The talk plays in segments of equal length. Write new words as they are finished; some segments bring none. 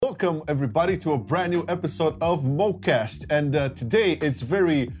welcome everybody to a brand new episode of MoCast. And today it's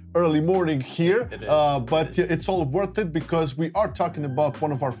very early morning here, but it's all worth it because we are talking about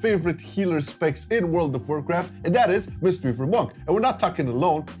one of our favorite healer specs in World of Warcraft, and that is Mistweaver Monk. And we're not talking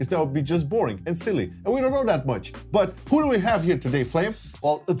alone, because that would be just boring and silly, and we don't know that much. But who do we have here today, Flames?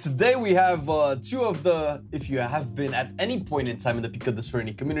 Well, today we have two of the, if you have been at any point in time in the Peak of the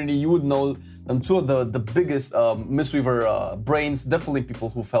Serenity community, you would know them, two of the biggest Mistweaver brains, definitely people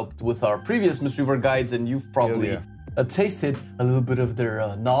who've helped with our previous Mistweaver guides, and you've probably tasted a little bit of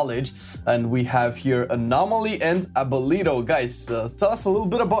their knowledge. And we have here Anomaly and Abuelito. Guys, tell us a little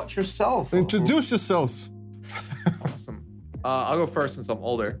bit about yourself. Introduce yourselves. Awesome. I'll go first since I'm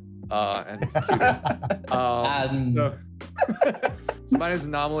older and cuter. So my name is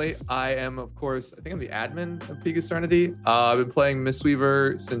Anomaly. I am, of course, I think I'm the admin of Peak of Serenity. I've been playing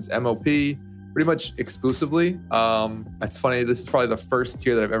Mistweaver since MOP, pretty much exclusively. It's funny, this is probably the first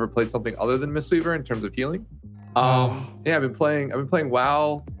tier that I've ever played something other than Mistweaver in terms of healing. Yeah, I've been playing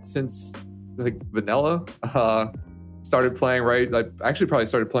WoW since like vanilla. Started playing I actually probably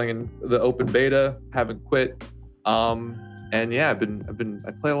started playing in the open beta, haven't quit. And yeah, I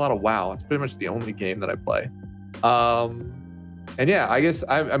play a lot of WoW. It's pretty much the only game that I play. And yeah, I guess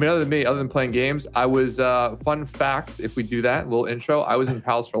I mean other than playing games, I was fun fact, if we do that, a little intro, I was in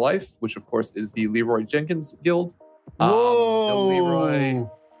Pals for Life, which of course is the Leroy Jenkins guild. Whoa! Leroy.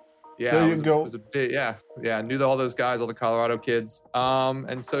 Yeah, there you go. It was a bit, yeah. I knew all those guys, all the Colorado kids.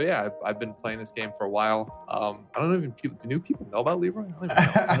 And so yeah, I've been playing this game for a while. I don't know even do new people know about Leroy?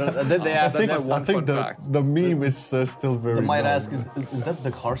 I don't even know. I think the meme is still very. They might ask, is that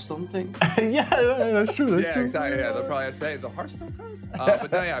the Hearthstone thing? Yeah, that's true. That's true. Exactly. Yeah, they'll probably say the Hearthstone card.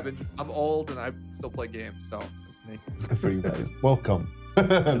 But no, yeah, I'm old and I still play games, so it's me. Welcome.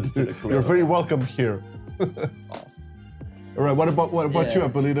 You're very welcome here. Awesome. All right, what about you,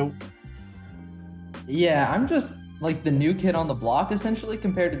 Abuelito? Yeah, I'm just like the new kid on the block essentially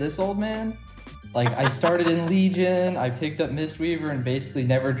compared to this old man. Like I started in Legion, I picked up Mistweaver and basically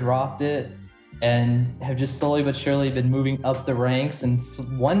never dropped it, and have just slowly but surely been moving up the ranks. And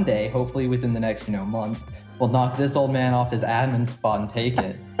one day, hopefully within the next month, we'll knock this old man off his admin spot and take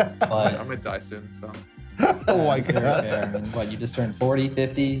it. But I'm gonna die soon, so. Oh my god. Very fair. I mean, what, you just turned 40,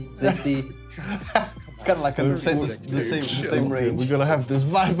 50, 60? It's kind of like the same range. We're gonna have this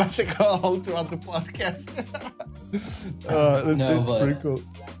vibe, I think, all throughout the podcast. It's pretty cool.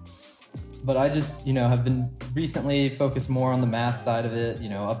 But I just, have been recently focused more on the math side of it.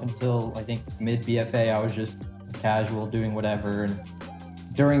 Up until I think mid BFA, I was just casual doing whatever. And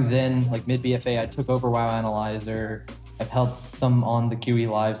during then, like mid BFA, I took over WoW Analyzer. I've helped some on the QE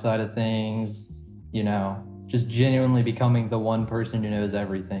Live side of things. Just genuinely becoming the one person who knows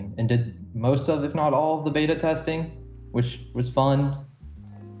everything, and did most of, if not all of the beta testing, which was fun.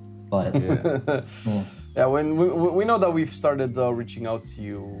 But yeah, when we know that we've started reaching out to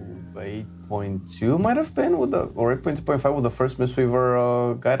you, 8.2 might have been or 8.2.5 with the first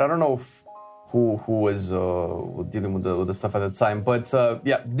Mistweaver guide. I don't know who was dealing with the stuff at the time, but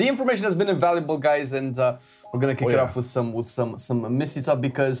yeah, the information has been invaluable, guys, and we're gonna kick it off with some Misty talk,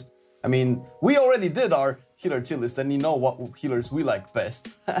 because I mean, we already did our healer tier list, and you know what healers we like best.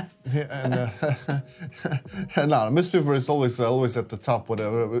 No, Mistweaver is always at the top,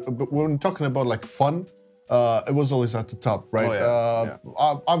 whatever. But when talking about like fun, it was always at the top, right? Oh,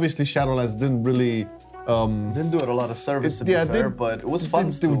 yeah. Obviously, Shadowlands didn't really didn't do it a lot of service, to be fair, but it was fun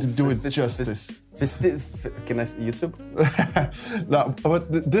to do it justice. Can I see YouTube? No,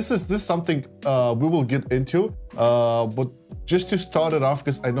 but this is something we will get into. But just to start it off,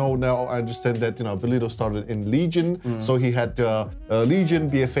 because I understand that Abuelito started in Legion, so he had Legion,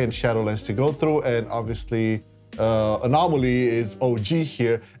 BFA, and Shadowlands to go through, and obviously Anomaly is OG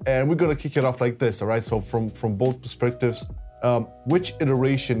here, and we're gonna kick it off like this, all right? So from both perspectives, which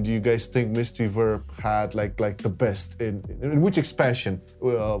iteration do you guys think Mistweaver had like the best in which expansion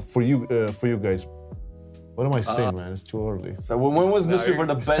for you guys? What am I saying, man? It's too early. So when was Mistweaver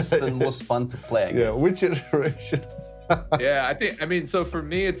the best and most fun to play, I guess? Yeah, which iteration? Yeah, so for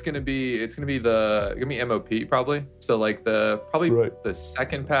me it's gonna be MOP probably. So like the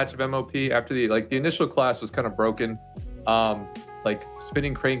second patch of MOP after the initial class was kind of broken. Like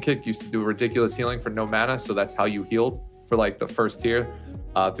Spinning Crane Kick used to do ridiculous healing for no mana, so that's how you healed for like the first tier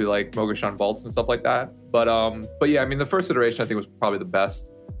through like Mogashan Bolts and stuff like that. But yeah, I mean the first iteration I think was probably the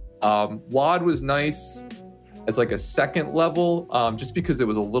best. WoD was nice as like a second level, just because it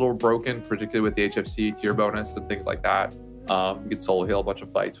was a little broken, particularly with the HFC tier bonus and things like that. You could solo heal a bunch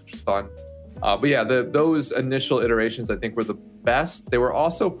of fights, which is fun. But yeah, those initial iterations I think were the best. They were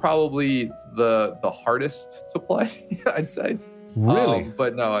also probably the hardest to play, I'd say. Really?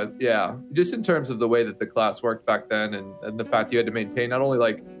 But no, yeah, just in terms of the way that the class worked back then, and the fact you had to maintain not only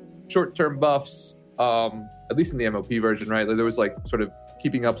like short-term buffs, at least in the MOP version, right? Like, there was like sort of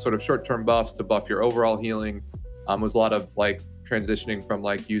keeping up sort of short-term buffs to buff your overall healing. Was a lot of like transitioning from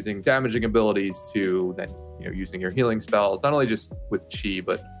like using damaging abilities to then using your healing spells, not only just with chi,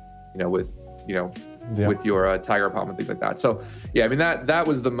 but with with your Tiger Palm and things like that. So yeah, I mean that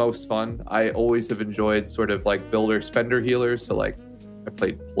was the most fun. I always have enjoyed sort of like builder spender healers. So like I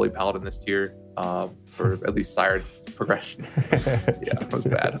played Holy Paladin this tier for at least Sired progression. Yeah, it was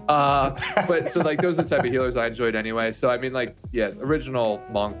bad. But so like those are the type of healers I enjoyed anyway. So I mean like yeah, original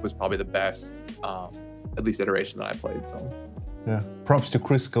Monk was probably the best, at least iteration that I played. So yeah, props to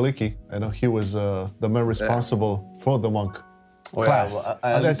Chris Kalicki. I know he was the man responsible for the Monk class. Yeah,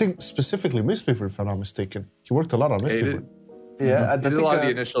 well, I think specifically Mistweaver, if I'm not mistaken. He worked a lot on Mistweaver. Yeah, he did a lot of the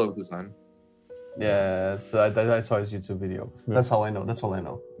initial design. Yeah, so I saw his YouTube video. Yeah. That's how I know. That's all I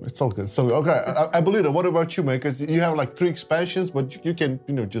know. It's all good. So okay, I believe it. What about you, man? Because you have like 3 expansions, but you can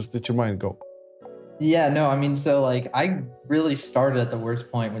just let your mind go. Yeah, no, I mean, so like I really started at the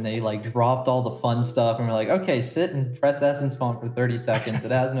worst point when they like dropped all the fun stuff and were like, okay, sit and press Essence Font for 30 seconds.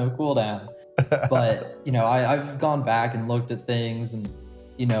 It has no cooldown. But I've gone back and looked at things and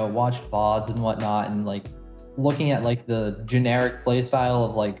watched VODs and whatnot, and like looking at like the generic playstyle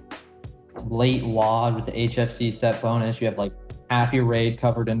of like late WAD with the HFC set bonus. You have like half your raid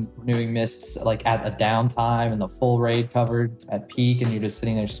covered in renewing mists like at a downtime and the full raid covered at peak, and you're just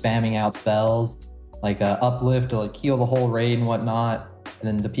sitting there spamming out spells like uplift to like heal the whole raid and whatnot. And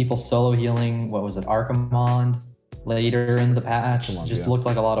then the people solo healing, what was it, Archimond later in the patch, just looked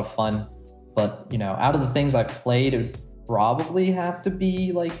like a lot of fun. But out of the things I've played, it would probably have to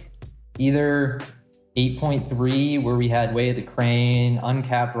be like either 8.3, where we had Way of the Crane,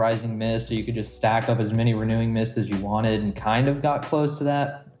 uncapped Rising Mist, so you could just stack up as many renewing mists as you wanted, and kind of got close to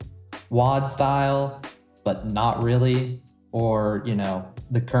that WAD style, but not really. Or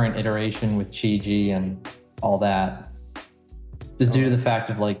the current iteration with Chi-Ji and all that, just due to the fact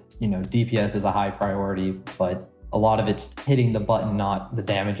of like DPS is a high priority, but a lot of it's hitting the button, not the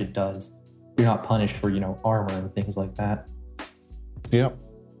damage it does. You're not punished for armor and things like that. Yeah,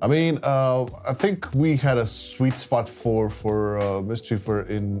 I mean, I think we had a sweet spot for Mistweaver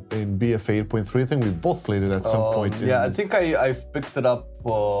in BFA 8.3. I think we both played it at some point. Yeah, I think I've picked it up.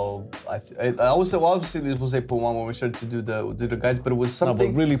 I also obviously it was 8.1 when we started to do the guides, but it was something.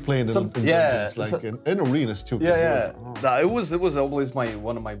 No, but really playing in dungeons, like in arenas too. Yeah, it was always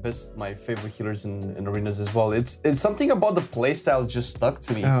one of my favorite healers in arenas as well. It's something about the playstyle just stuck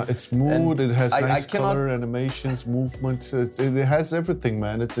to me. It's smooth. It has nice color, animations, movement. It has everything,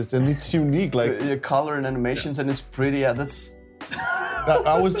 man. And it's unique, like color and animations, and it's pretty. Yeah, that's.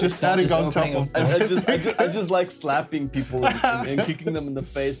 I was just adding on top of. I just like slapping people and kicking them in the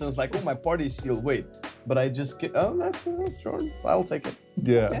face, and it's like, oh, my party's sealed. Wait, but I just get. Oh, that's good. Sure, I'll take it.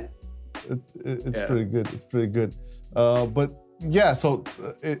 Yeah, it's pretty good. It's pretty good. But yeah, so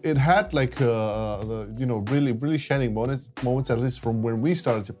it had like really shining moments. At least from when we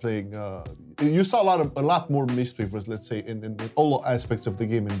started to playing. You saw a lot more Mistweavers, let's say, in all aspects of the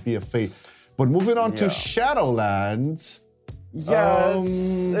game in BFA. But moving on to Shadowlands. Yeah,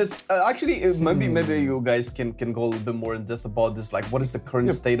 it's actually maybe you guys can go a little bit more in depth about this. Like, what is the current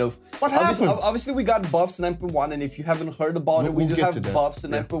state of? What happened? Obviously, we got buffs in 9.1, and if you haven't heard about it, we do have buffs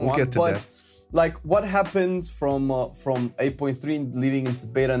in 9.1. But like, what happened from 8.3 leading into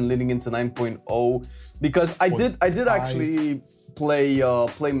beta and leading into 9.0? Because I did actually play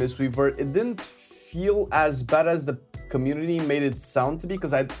Mistweaver. It didn't feel as bad as the community made it sound to be,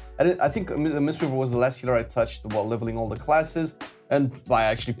 because I think Mistweaver was the last healer I touched while leveling all the classes, and I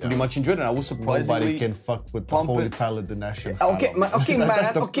actually pretty much enjoyed it. I was surprisingly. Nobody can fuck with the Holy Paladin Nation. Okay, man.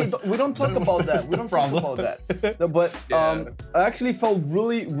 We don't talk about that. We don't talk about that. But I actually felt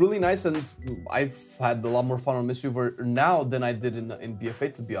really nice, and I've had a lot more fun on Mistweaver now than I did in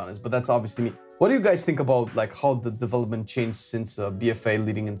BFA, to be honest. But that's obviously me. What do you guys think about like how the development changed since BFA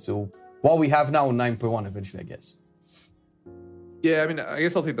leading into what we have now 9.1 eventually, I guess? Yeah, I mean, I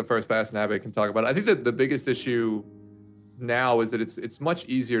guess I'll take the first pass and Abby can talk about it. I think that the biggest issue now is that it's much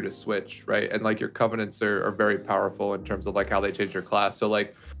easier to switch, right? And like your covenants are very powerful in terms of like how they change your class. So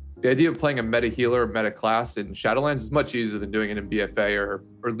like the idea of playing a meta healer or meta class in Shadowlands is much easier than doing it in BFA or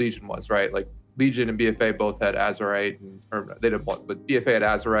Legion was, right? Like Legion and BFA both had Azerite, or they didn't want, but BFA had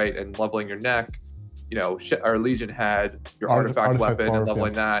Azerite and leveling your neck. Our Legion had your artifact weapon and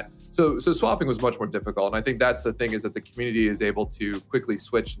leveling that. So swapping was much more difficult, and I think that's the thing, is that the community is able to quickly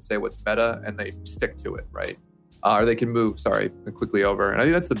switch and say what's meta, and they stick to it, right? Or they can move, quickly over, and I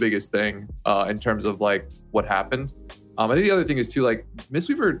think that's the biggest thing in terms of like what happened. I think the other thing is too, like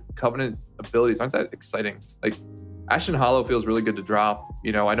Mistweaver Covenant abilities aren't that exciting. Like Ashen Hollow feels really good to drop.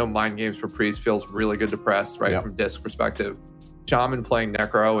 You know, I know Mind Games for Priest feels really good to press, right? From disc perspective. Shaman playing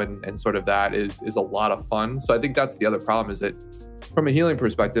Necro and sort of that is a lot of fun. So I think that's the other problem, is that from a healing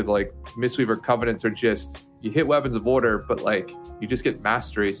perspective, like Mistweaver Covenants are just, you hit Weapons of Order, but like you just get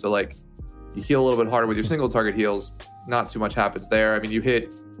mastery. So like you heal a little bit harder with your single target heals. Not too much happens there. I mean, you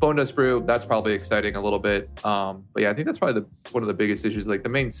hit Bone Dust Brew, that's probably exciting a little bit. But yeah, I think that's probably one of the biggest issues. Like the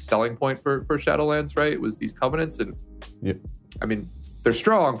main selling point for Shadowlands, right, was these Covenants. And I mean, they're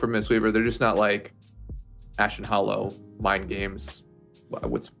strong for Mistweaver. They're just not like Ashen Hollow, Mind Games.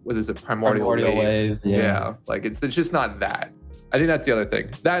 What is it? Primordial Wave. Yeah, like it's just not that. I think that's the other thing.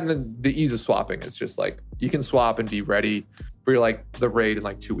 That and then the ease of swapping is just like you can swap and be ready for like the raid in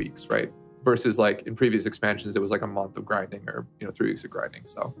like 2 weeks, right? Versus like in previous expansions, it was like a month of grinding or 3 weeks of grinding.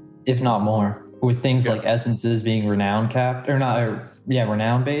 So if not more, with things like essences being renown capped or not,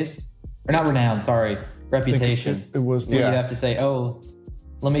 renown based or not renown. Sorry, reputation. It was you have to say, oh,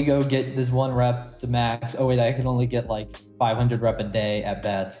 let me go get this 1 rep to max. Oh wait, I can only get like 500 rep a day at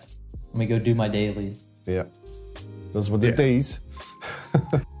best. Let me go do my dailies. Yeah. Those were the days.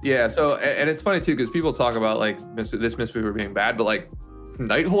 Yeah, so, and it's funny too, because people talk about like this Mistweaver being bad, but like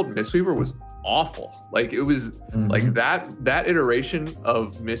Nighthold Mistweaver was awful. Like it was like that iteration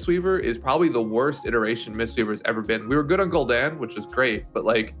of Mistweaver is probably the worst iteration Mistweaver's ever been. We were good on Gul'dan, which was great, but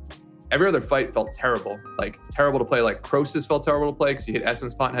like every other fight felt terrible. Like terrible to play. Like Crosis felt terrible to play because you hit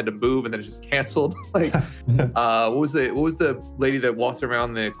Essence Font and had to move and then it just canceled. Like what was the lady that walked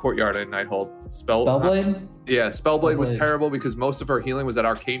around the courtyard in Nighthold? Spellblade? Yeah, Spellblade was terrible because most of her healing was at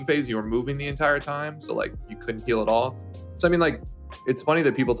Arcane phase. You were moving the entire time, so like you couldn't heal at all. So I mean, like it's funny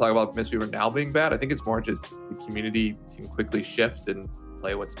that people talk about Mistweaver now being bad. I think it's more just the community can quickly shift and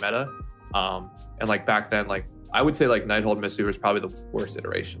play what's meta. And like back then, like I would say like Nighthold Mistweaver is probably the worst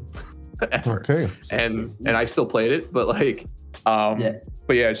iteration ever. Okay. And I still played it, but like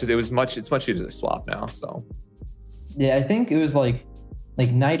but yeah, it's much easier to swap now. So yeah, I think it was like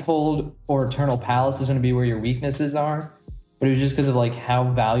Nighthold or Eternal Palace is going to be where your weaknesses are, but it was just because of like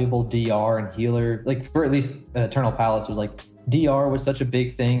how valuable DR and healer, like for at least Eternal Palace was like DR was such a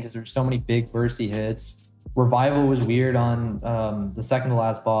big thing because there's so many big bursty hits. Revival was weird on the second to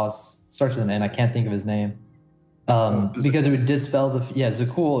last boss, starts with an N, I can't think of his name. Because it would dispel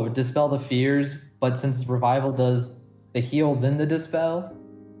Zakul, it would dispel the fears, but since Revival does the heal then the dispel,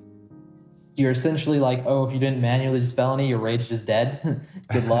 you're essentially like, oh, if you didn't manually dispel any, your rage is dead.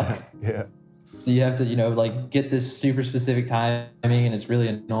 Good luck. Yeah. So you have to, like get this super specific timing, and it's really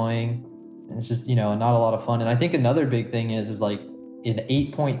annoying. And it's just, not a lot of fun. And I think another big thing is like in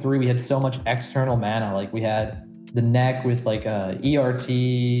 8.3, we had so much external mana. Like we had the neck with like ERT,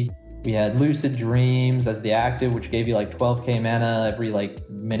 we had Lucid Dreams as the active, which gave you like 12k mana every like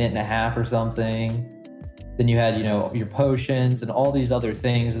minute and a half or something. Then you had, your potions and all these other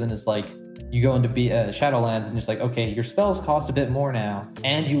things. And then it's like, you go into Shadowlands and it's like, okay, your spells cost a bit more now,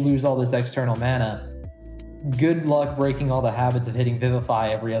 and you lose all this external mana. Good luck breaking all the habits of hitting Vivify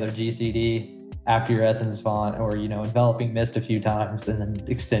every other GCD after your Essence Font, or, enveloping Mist a few times and then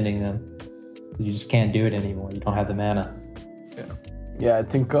extending them. You just can't do it anymore. You don't have the mana. Yeah, I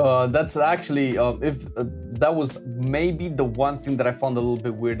think that's actually, that was maybe the one thing that I found a little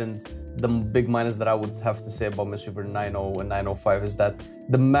bit weird, and the big minus that I would have to say about Mistweaver 9.0 and 9.05 is that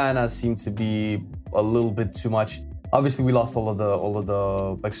the mana seemed to be a little bit too much. Obviously, we lost all of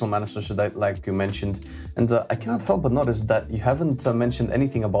the external mana sources, like you mentioned, and I cannot help but notice that you haven't mentioned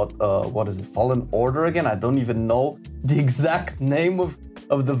anything about what is it, Fallen Order again? I don't even know the exact name of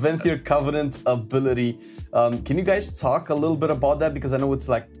the Venthyr Covenant ability. Can you guys talk a little bit about that? Because I know it's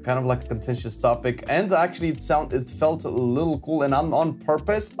like kind of like a contentious topic, and actually it felt a little cool, and on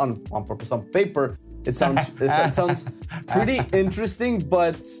paper it sounds pretty interesting.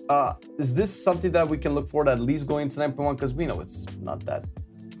 But is this something that we can look forward to at least going to 9.1? Because we know it's not that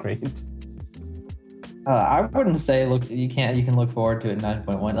great. I wouldn't say you can look forward to it at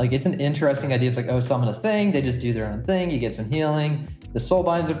 9.1. Like it's an interesting idea. It's like, oh, summon a thing, they just do their own thing, you get some healing. The soul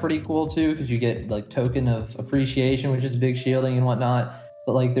binds are pretty cool too, because you get like token of appreciation, which is big shielding and whatnot.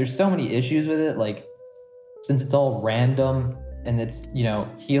 But like there's so many issues with it. Like since it's all random and it's,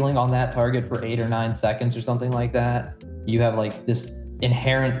 healing on that target for 8 or 9 seconds or something like that, you have like this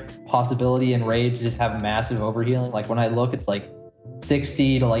inherent possibility in raid to just have massive overhealing. Like when I look, it's like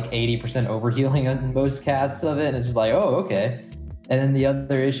 60 to like 80% overhealing on most casts of it, and it's just like, oh, okay. And then the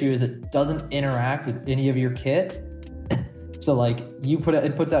other issue is it doesn't interact with any of your kit. So like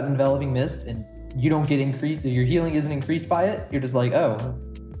it puts out enveloping mist and you don't get increased, your healing isn't increased by it. You're just like, oh,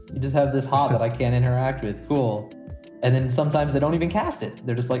 you just have this hot that I can't interact with. Cool. And then sometimes they don't even cast it.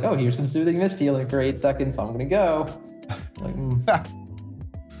 They're just like, oh, here's some soothing mist healing for 8 seconds. I'm gonna go. Like,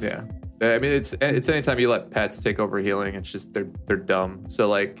 Yeah. I mean, it's anytime you let pets take over healing, it's just they're dumb. So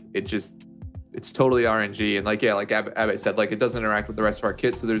like it's totally RNG, and like like Abbe said, like it doesn't interact with the rest of our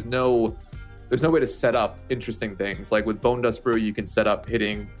kit, so there's no way to set up interesting things. Like with Bone Dust Brew, you can set up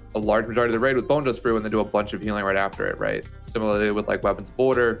hitting a large majority of the raid with Bone Dust Brew and then do a bunch of healing right after it, right? Similarly with like Weapons of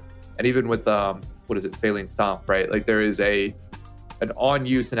Order, and even with what is it, Phalanx Stomp, right? Like there is an on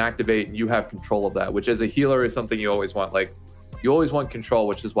use and activate, and you have control of that, which as a healer is something you always want. Like you always want control,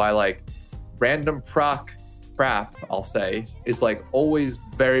 which is why like random proc crap, I'll say, is like always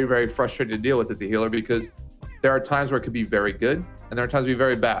very, very frustrating to deal with as a healer, because there are times where it could be very good and there are times it be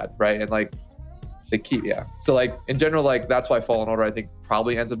very bad, right? And like they keep, so like in general, like that's why Fallen Order I think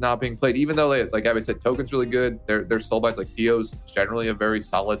probably ends up not being played, even though they, like Abby said, Token's really good. Their soulbinds, like Theo's generally a very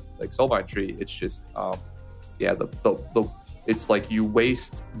solid like soulbind tree. It's just it's like you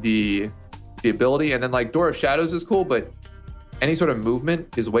waste the ability, and then like Door of Shadows is cool, but any sort of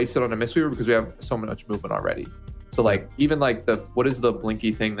movement is wasted on a Mistweaver because we have so much movement already. So like even like what is the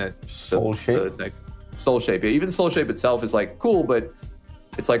blinky thing that Soul Shape? Like Soul Shape. Yeah, even Soul Shape itself is like cool, but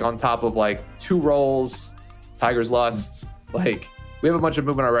it's like on top of like 2 rolls, Tiger's Lust. Like we have a bunch of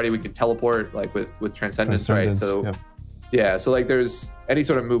movement already. We can teleport like with Transcendence, right? So yeah, so like there's any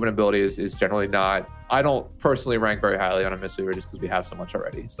sort of movement ability is generally not. I don't personally rank very highly on a Mistweaver just because we have so much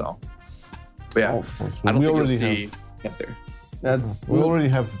already. So but yeah, I don't think you'll see get there. We already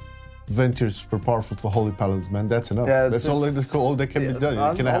have Ventures per powerful for Holy Paladins, man. That's enough. Yeah, that's all that can be done.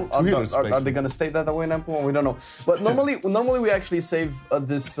 You can have 2 healers. Are they gonna state that way in Ample? We don't know. But normally we actually save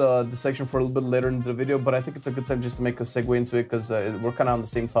this section for a little bit later in the video. But I think it's a good time just to make a segue into it, because we're kind of on the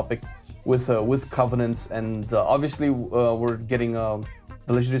same topic with Covenants, and obviously we're getting the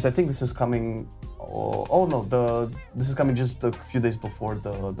legendaries. I think this is coming. Oh no, this is coming just a few days before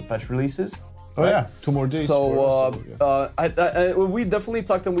the patch releases. Oh yeah, 2 more days. So we definitely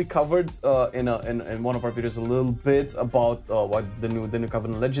talked and we covered in one of our videos a little bit about what the new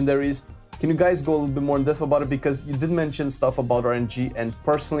Covenant legendaries. Can you guys go a little bit more in depth about it, because you did mention stuff about RNG, and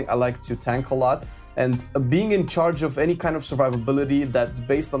personally I like to tank a lot, and being in charge of any kind of survivability that's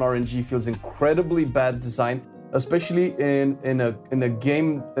based on RNG feels incredibly bad design, especially in a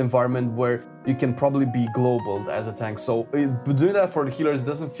game environment where you can probably be global as a tank. So doing that for the healers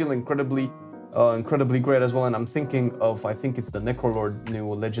doesn't feel incredibly great as well. And I'm thinking of, I think it's the Necrolord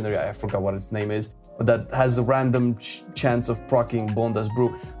new legendary, I forgot what its name is, but that has a random chance of proccing Bone Dust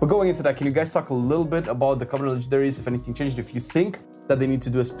Brew. But going into that, can you guys talk a little bit about the Covenant legendaries, if anything changed, if you think that they need to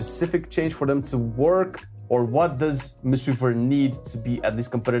do a specific change for them to work, or what does Mistweaver need to be at least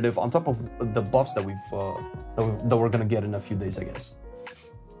competitive on top of the buffs that we're gonna get in a few days, I guess.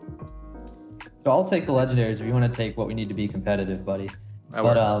 So I'll take the legendaries if you want to take what we need to be competitive, buddy.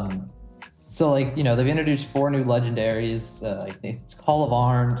 So like, you know, they've introduced 4 new legendaries. I think it's Call of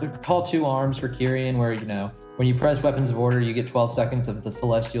Arms, Call 2 Arms for Kyrian, where, you know, when you press Weapons of Order, you get 12 seconds of the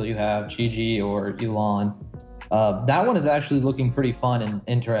Celestial you have, Chi-Ji or Yu'lon. That one is actually looking pretty fun and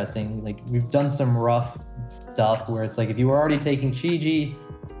interesting. Like, we've done some rough stuff where it's like, if you were already taking Chi-Ji,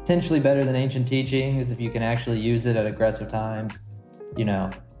 potentially better than Ancient Teachings if you can actually use it at aggressive times, you know,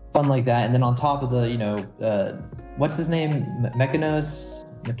 fun like that. And then on top of the, you know, what's his name? Mechanicos,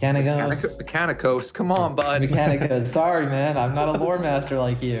 come on, bud. Mechanicos, sorry, man. I'm not a lore master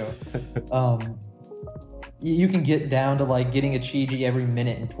like you. You can get down to like getting a Chi-Ji every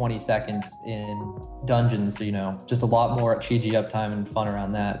minute and 20 seconds in dungeons, so, you know, just a lot more Chi-Ji uptime and fun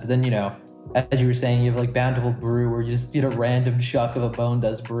around that. But then, you know, as you were saying, you have like Bountiful Brew, where you just get a random chuck of a Bone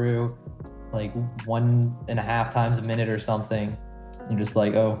Dust Brew, like 1.5 times a minute or something. You're just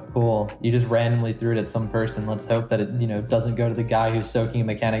like, oh, cool. You just randomly threw it at some person. Let's hope that it, you know, doesn't go to the guy who's soaking a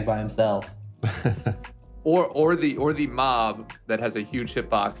mechanic by himself. or the mob that has a huge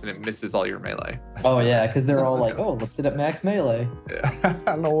hitbox and it misses all your melee. Oh yeah, because they're all like, oh, let's hit at max melee.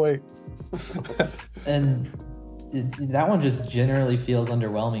 Yeah. No way. And that one just generally feels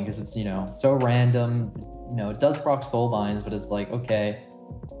underwhelming because it's, you know, so random. You know, it does proc soulbinds, but it's like, okay,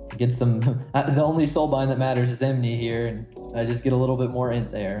 get some. The only soulbind that matters is Emny here, and I just get a little bit more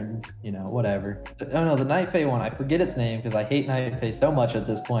int there, and, you know, whatever. Oh no, the Night Fae one, I forget its name because I hate Night Fae so much at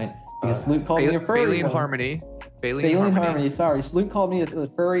this point. Because Sloot called me a furry. Balian Harmony. Balian Harmony, sorry. Sloot called me a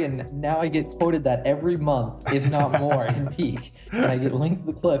furry, and now I get quoted that every month, if not more, in Peak. And I get linked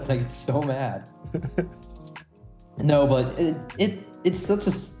to the clip, and I get so mad. No, but it's such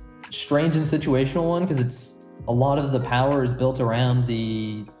a strange and situational one, because it's a lot of the power is built around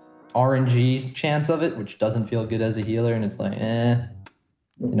the RNG chance of it, which doesn't feel good as a healer, and it's like,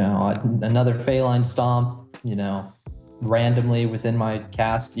 you know, another Phalanx Stomp, you know, randomly within my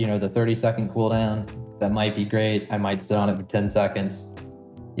cast, you know, the 30-second cooldown, that might be great. I might sit on it for 10 seconds.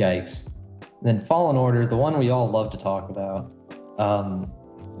 Yikes. Then Fallen Order, the one we all love to talk about. I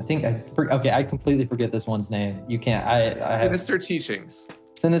completely forget this one's name. You can't. Sinister Teachings.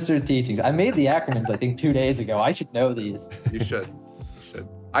 Sinister Teachings. I made the acronyms, I think, 2 days ago. I should know these. You should.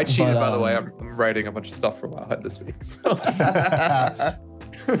 I cheated, by the way. I'm writing a bunch of stuff for Wowhead this week. So.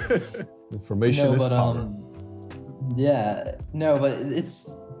 Information is power. But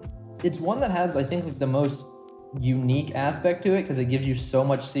it's one that has, I think, like, the most unique aspect to it because it gives you so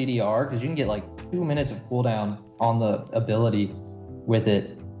much CDR because you can get like 2 minutes of cooldown on the ability with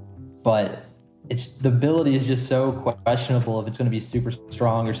it, but the ability is just so questionable if it's going to be super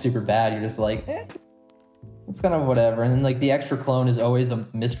strong or super bad. You're just like, it's kind of whatever. And then like the extra clone is always a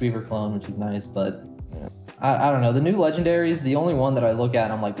Mistweaver clone, which is nice, but I don't know. The new legendary is the only one that I look at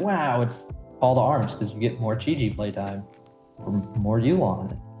and I'm like, wow, it's Call to Arms because you get more Chi-Ji playtime, or more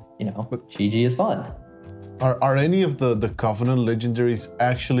Yu'lon. You know, Chi-Ji is fun. Are any of the Covenant legendaries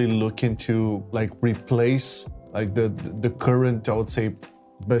actually looking to like replace like the current, I would say,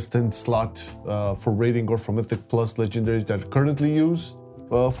 best in slot for rating or for Mythic Plus legendaries that currently use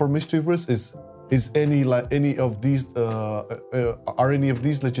for Mistweavers? Is any of these are any of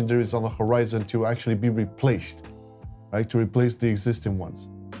these legendaries on the horizon to actually be replaced, right? To replace the existing ones?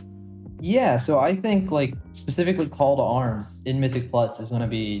 Yeah, so I think like specifically Call to Arms in Mythic Plus is going to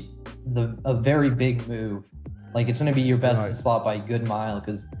be a very big move. Like it's going to be your best in slot by a good mile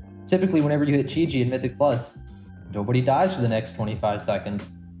because typically whenever you hit Chi-Ji in Mythic Plus, nobody dies for the next 25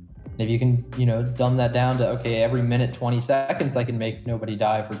 seconds. If you can, you know, dumb that down to, okay, every minute, 20 seconds, I can make nobody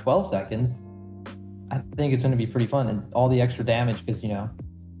die for 12 seconds. I think it's going to be pretty fun. And all the extra damage because, you know,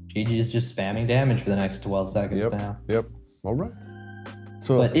 Chi-Ji is just spamming damage for the next 12 seconds now. Yep. All right.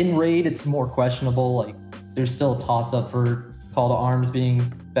 But in raid, it's more questionable. Like there's still a toss up for Call to Arms being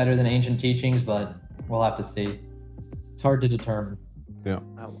better than Ancient Teachings, but we'll have to see. It's hard to determine. Yeah.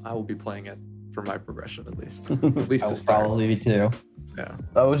 I will be playing it for my progression at least. At least to start. Probably be too. Yeah.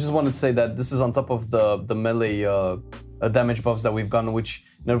 I just wanted to say that this is on top of the melee damage buffs that we've gotten, which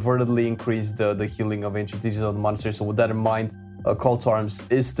inadvertently increase the healing of Ancient Teachings of the Monastery. So with that in mind, Call to Arms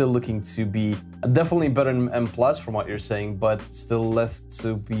is still looking to be definitely better in M+ from what you're saying, but still left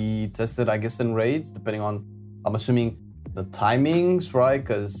to be tested, I guess, in raids, depending on, I'm assuming, the timings, right?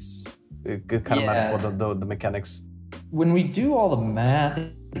 Because it kind of matters what the mechanics. When we do all the math,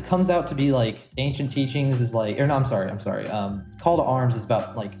 it comes out to be like Ancient Teachings is like, or no, I'm sorry. Call to Arms is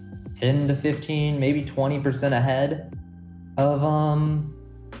about like 10 to 15, maybe 20% ahead of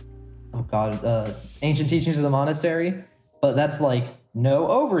Ancient Teachings of the Monastery. But that's like no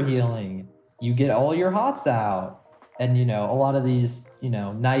overhealing. You get all your hots out. And, you know, a lot of these, you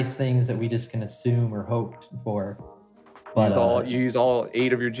know, nice things that we just can assume or hope for. But, you use all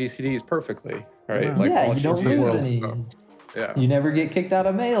 8 of your GCDs perfectly, right? Yeah, like, you don't lose any. Yeah. You never get kicked out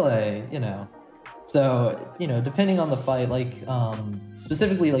of melee, you know. So, you know, depending on the fight, like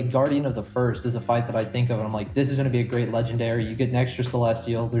specifically like Guardian of the First is a fight that I think of and I'm like, this is going to be a great legendary. You get an extra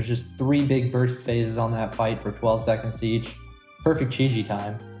Celestial. There's just 3 big burst phases on that fight for 12 seconds each. Perfect Chi-Ji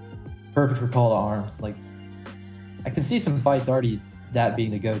time. Perfect for Call to Arms. Like, I can see some fights already that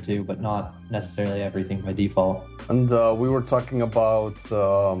being the go-to, but not necessarily everything by default. And we were talking about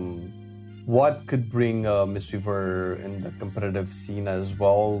what could bring Mistweaver in the competitive scene as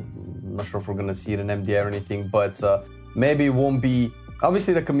well. I'm not sure if we're going to see it in MDI or anything, but maybe it won't be...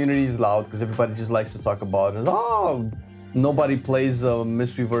 Obviously, the community is loud because everybody just likes to talk about it. Nobody plays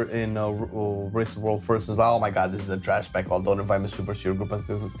Mistweaver in Race of World First. Oh my god, this is a trash pack. Don't invite Mistweaver to your group and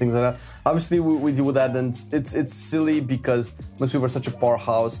things like that. Obviously, we deal with that, and it's silly because Mistweaver is such a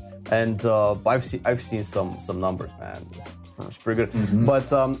powerhouse, and I've seen some numbers, man. It's pretty good. Mm-hmm.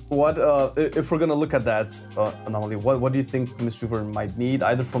 But if we're gonna look at that anomaly, what do you think Mistweaver might need,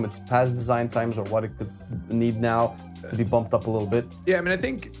 either from its past design times or what it could need now to be bumped up a little bit? Yeah, I mean, I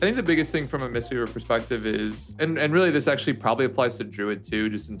think the biggest thing from a Mistweaver perspective is, and really this actually probably applies to Druid too,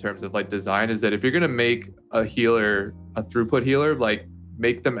 just in terms of like design, is that if you're gonna make a healer a throughput healer, like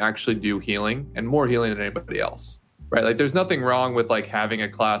make them actually do healing and more healing than anybody else. Right, like there's nothing wrong with like having a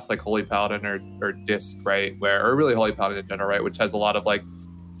class like Holy Paladin or Disc, right, or really Holy Paladin in general, right, which has a lot of like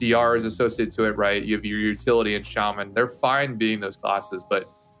DRs associated to it, right? You have your utility and Shaman. They're fine being those classes, but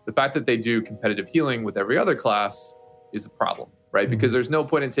the fact that they do competitive healing with every other class is a problem, right? Mm-hmm. Because there's no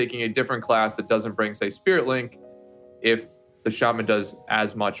point in taking a different class that doesn't bring, say, Spirit Link if the Shaman does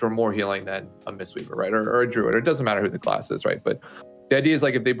as much or more healing than a Mistweaver, right, or a Druid. Or it doesn't matter who the class is, right? But the idea is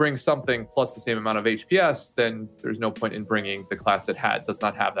like if they bring something plus the same amount of HPS, then there's no point in bringing the class that does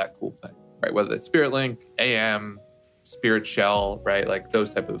not have that cool thing, right? Whether it's Spirit Link, AM, Spirit Shell, right? Like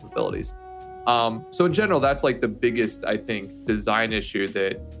those type of abilities. So in general, that's like the biggest, I think, design issue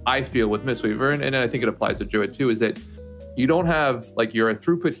that I feel with Mistweaver, and I think it applies to Druid too, is that you don't have, like, you're a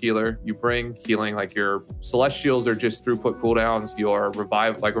throughput healer. You bring healing, like your Celestials are just throughput cooldowns. Your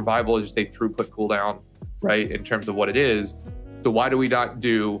Revival is just a throughput cooldown, right? In terms of what it is. So why do we not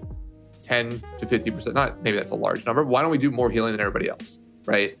do 10 to 50%? Not, maybe that's a large number. Why don't we do more healing than everybody else,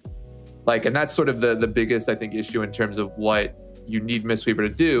 right? Like, and that's sort of the biggest, I think, issue in terms of what you need Mistweaver to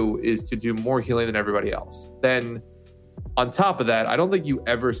do, is to do more healing than everybody else. Then on top of that, I don't think you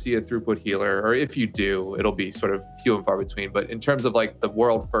ever see a throughput healer, or if you do, it'll be sort of few and far between. But in terms of like the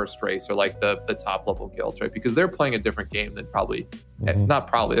world first race, or like the top level guilds, right? Because they're playing a different game than not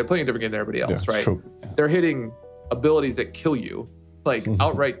probably, they're playing a different game than everybody else, right? True. They're hitting abilities that kill you, like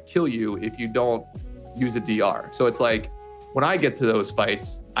outright kill you if you don't use a DR. So it's like, when I get to those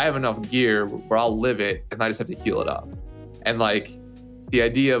fights, I have enough gear where I'll live it and I just have to heal it up. And like the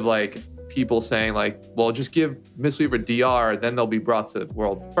idea of like people saying like, well, just give Mistweaver DR, then they'll be brought to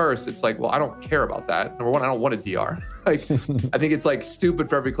world first. It's like, well, I don't care about that. Number one, I don't want a DR. Like, I think it's like stupid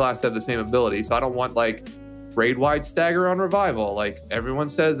for every class to have the same ability. So I don't want like raid-wide stagger on Revival. Like everyone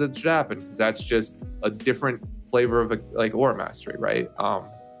says that should happen, because that's just a different flavor of like Aura Mastery, right?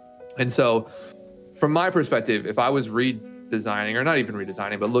 And so from my perspective, if I was redesigning, or not even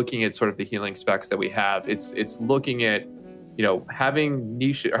redesigning, but looking at sort of the healing specs that we have, it's looking at, you know, having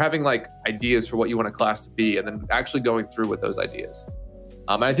niche, or having like ideas for what you want a class to be, and then actually going through with those ideas.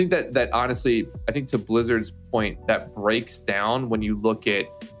 And I think that honestly, I think to Blizzard's point, that breaks down when you look at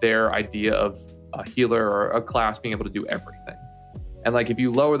their idea of a healer or a class being able to do everything. And like, if you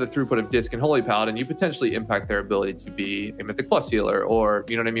lower the throughput of Disc and Holy Paladin, you potentially impact their ability to be a Mythic Plus healer, or,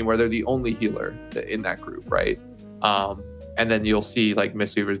 you know what I mean, where they're the only healer in that group, right? And then you'll see like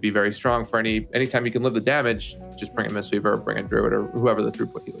Mistweavers be very strong for anytime you can live the damage, just bring a Mistweaver, or bring a Druid, or whoever the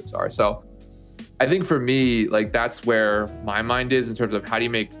throughput healers are. So I think for me, like, that's where my mind is in terms of how do you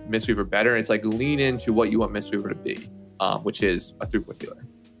make Mistweaver better. And it's like, lean into what you want Mistweaver to be, which is a throughput healer.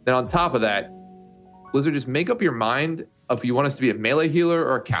 Then on top of that, Blizzard, just make up your mind if you want us to be a melee healer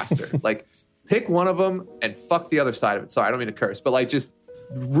or a caster. Like, pick one of them and fuck the other side of it. Sorry, I don't mean to curse, but like, just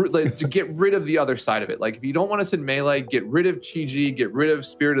to get rid of the other side of it. Like, if you don't want us in melee, get rid of Chi-Ji, get rid of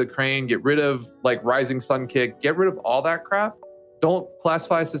Spirit of the Crane, get rid of like Rising Sun Kick, get rid of all that crap. Don't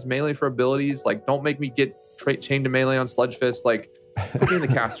classify us as melee for abilities. Like, don't make me get chained to melee on Sludge Fist. Like, put me in the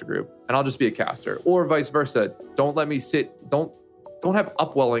caster group and I'll just be a caster, or vice versa. Don't let me sit, don't have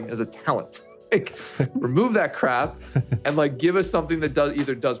Upwelling as a talent. Like, remove that crap and like give us something that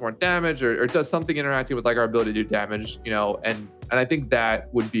either does more damage or does something interacting with like our ability to do damage, you know. And I think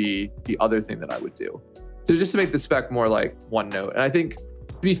that would be the other thing that I would do. So just to make the spec more like one note. And I think,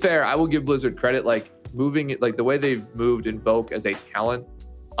 to be fair, I will give Blizzard credit, like moving it, like the way they've moved Invoke as a talent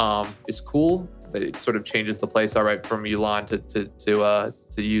is cool. It sort of changes the playstyle, right, from Yu'lon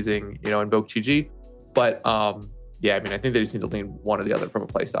to using, you know, Invoke Chi-Ji. But yeah, I mean, I think they just need to lean one or the other from a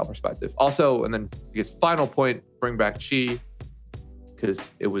playstyle perspective. Also, and then I guess final point, bring back Chi, because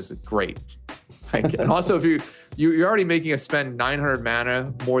it was great. Like, and also, if you're already making us spend 900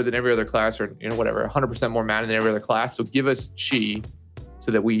 mana more than every other class, or, you know, whatever, 100% more mana than every other class. So give us Chi so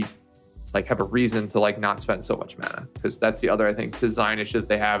that we like have a reason to like not spend so much mana, because that's the other, I think, design issue that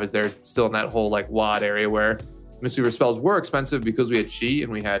they have, is they're still in that whole like WoD area where Mistweaver spells were expensive because we had Chi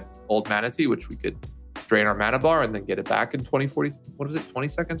and we had Old Mana Tea, which we could drain our mana bar and then get it back in 20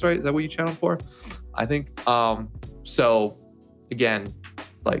 seconds, right? Is that what you channeled for? I think. So again,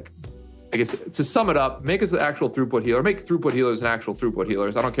 like, I guess to sum it up, make us an actual throughput healer. Make throughput healers an actual throughput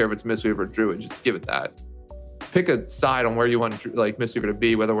healers. I don't care if it's Mistweaver or Druid, just give it that. Pick a side on where you want like Mistweaver to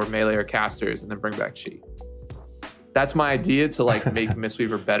be, whether we're melee or casters, and then bring back Chi. That's my idea to like make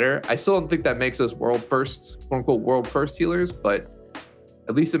Mistweaver better. I still don't think that makes us world first, quote unquote, world first healers, but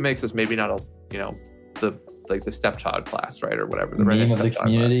at least it makes us maybe not a, you know, the stepchild class, right, or whatever, the meme of the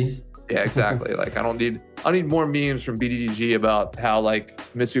community class. Yeah, exactly. Like, I don't need more memes from BDDG about how like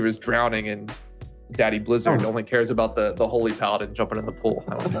Mistweaver's drowning and Daddy Blizzard only cares about the Holy Paladin jumping in the pool.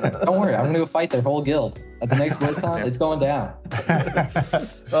 Don't worry, I'm gonna go fight their whole guild at the next BlizzCon. It's going down.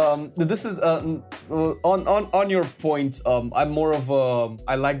 This is on your point. I'm more of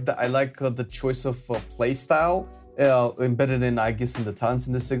I like the choice of play style embedded in, I guess, in the talents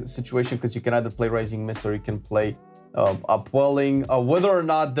in this situation, because you can either play Rising Mist or you can play Upwelling. Whether or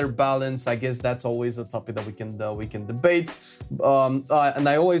not they're balanced, I guess that's always a topic that we can debate.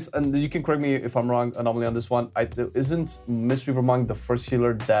 And you can correct me if I'm wrong, Anomaly, on this one. Isn't Mistweaver Monk the first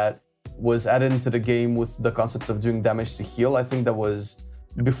healer that was added into the game with the concept of doing damage to heal? I think that was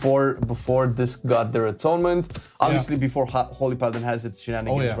before this got their atonement. Obviously, before Holy Paladin has its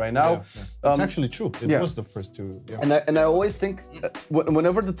shenanigans right now. It's actually true. It was the first two. Yeah. And I always think,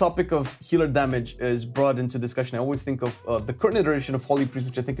 whenever the topic of healer damage is brought into discussion, I always think of the current iteration of Holy Priest,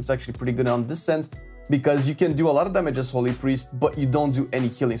 which I think it's actually pretty good on this sense, because you can do a lot of damage as Holy Priest, but you don't do any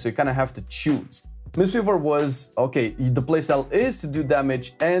healing, so you kind of have to choose. Mistweaver was, okay, the playstyle is to do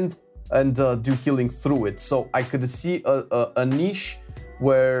damage and do healing through it. So I could see a niche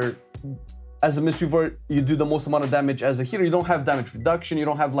where, as a Mistweaver, you do the most amount of damage. As a healer, you don't have damage reduction, you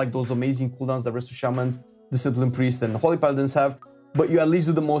don't have like those amazing cooldowns that Resto Shamans, Discipline Priest, and Holy Paladins have, but you at least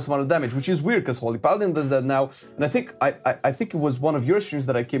do the most amount of damage, which is weird because Holy Paladin does that now. And I think it was one of your streams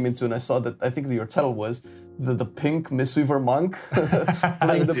that I came into and I saw that, I think that your title was the pink Mistweaver monk.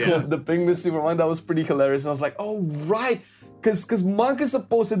 Playing the pink Mistweaver monk, that was pretty hilarious. And I was like, oh right, because monk is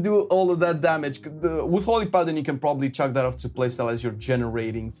supposed to do all of that damage. With Holy Paladin, you can probably chuck that off to playstyle as you're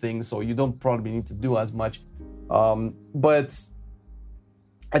generating things, so you don't probably need to do as much. But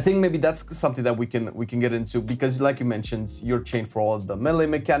I think maybe that's something that we can get into, because like you mentioned, you're chained for all of the melee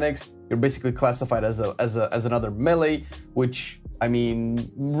mechanics. You're basically classified as another melee, which, I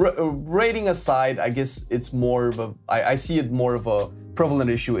mean, rating aside, I guess it's more of a, I see it more of a prevalent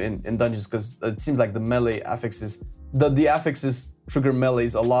issue in dungeons, because it seems like the melee affixes, the affixes trigger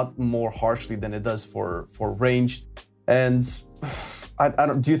melees a lot more harshly than it does for ranged. And I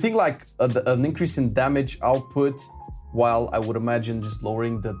don't, do you think like an increase in damage output, while I would imagine just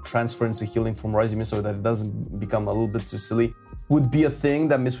lowering the transfer into healing from Rising Mist so that it doesn't become a little bit too silly, would be a thing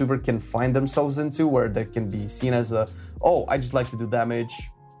that Mistweaver can find themselves into, where they can be seen as a, oh, I just like to do damage,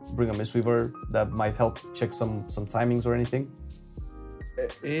 bring a Mistweaver that might help check some timings or anything?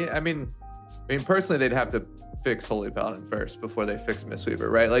 I mean, personally, they'd have to fix Holy Paladin first before they fix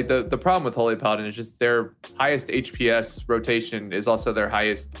Mistweaver, right? Like the problem with Holy Paladin is just their highest HPS rotation is also their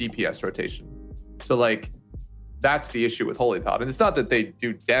highest DPS rotation. So like, that's the issue with Holy Paladin. It's not that they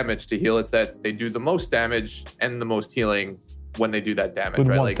do damage to heal, it's that they do the most damage and the most healing when they do that damage,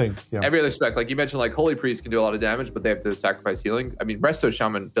 right? Like every other spec, like you mentioned, like Holy Priest can do a lot of damage, but they have to sacrifice healing. I mean, Resto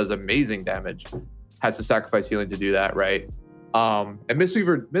Shaman does amazing damage, has to sacrifice healing to do that, right? And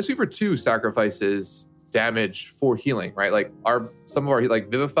Mistweaver 2 sacrifices damage for healing, right? Like some of our, like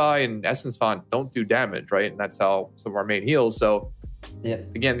Vivify and Essence Font don't do damage, right? And that's how some of our main heals. So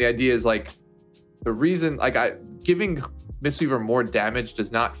again, the idea is like, the reason, like giving Mistweaver more damage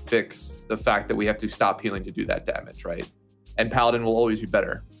does not fix the fact that we have to stop healing to do that damage, right? And Paladin will always be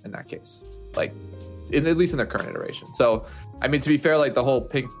better in that case, like at least in their current iteration. So, I mean, to be fair, like the whole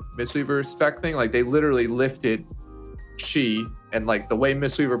pink Mistweaver spec thing, like they literally lifted Shi and like the way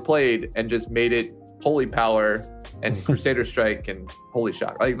Mistweaver played and just made it Holy Power and Crusader Strike and Holy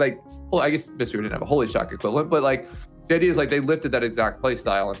Shock. Well, I guess Mistweaver didn't have a Holy Shock equivalent, but like the idea is like they lifted that exact play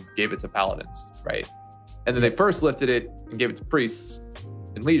style and gave it to Paladins, right? And then they first lifted it and gave it to Priests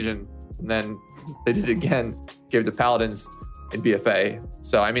in Legion, and then they did it again, gave it to Paladins in BFA.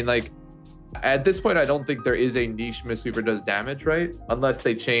 So I mean, like at this point, I don't think there is a niche Mistweaver does damage, right? Unless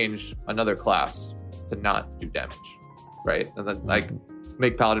they change another class to not do damage, right? And then like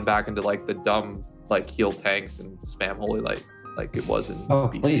make Paladin back into like the dumb like heal tanks and spam Holy Light like it was in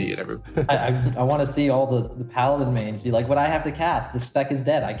BC please. and everything. I want to see all the Paladin mains be like, what I have to cast? The spec is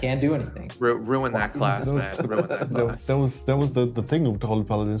dead. I can't do anything. Ruin that class, man. Ruin that class. That was the thing with the Holy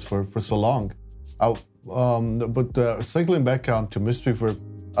Paladins for so long. But cycling back on to Mistweaver,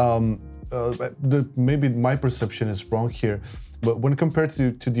 maybe my perception is wrong here, but when compared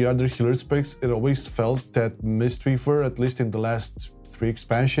to the other healer specs, it always felt that Mistweaver, at least in the last 3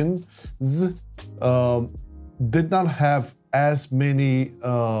 expansions, did not have as many,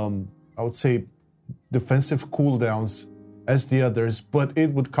 I would say, defensive cooldowns as the others, but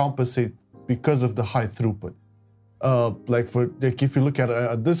it would compensate because of the high throughput. Like if you look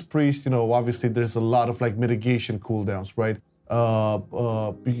at this priest, you know, obviously there's a lot of like mitigation cooldowns, right?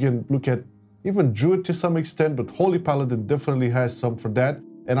 You can look at even Druid to some extent, but Holy Paladin definitely has some for that.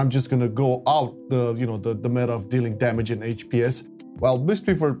 And I'm just gonna go out the meta of dealing damage in HPS. While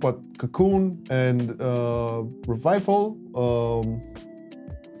Mistweaver, but Cocoon and Revival,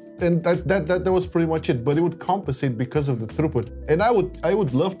 and that was pretty much it. But it would compensate because of the throughput, and I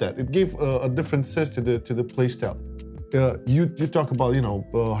would love that. It gave a different sense to the playstyle. You talk about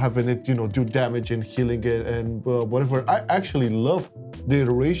having it do damage and healing it and whatever. I actually love the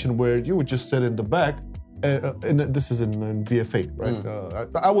iteration where you would just sit in the back, and this is in BFA, right?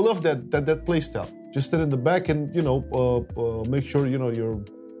 I would love that playstyle. Just sit in the back and make sure your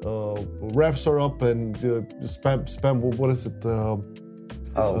reps are up and spam. What is it?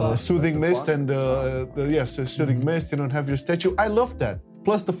 Soothing Mist and Soothing Mist. Have your statue. I love that.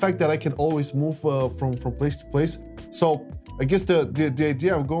 plus the fact that I can always move from place to place. So I guess the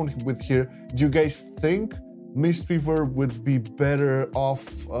idea I'm going with here, do you guys think Mistweaver would be better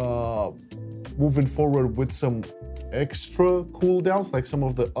off moving forward with some extra cooldowns like some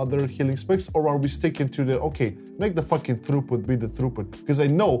of the other healing specs, or are we sticking to the, okay, make the fucking throughput be the throughput? Because I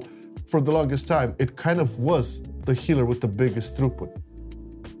know for the longest time it kind of was the healer with the biggest throughput.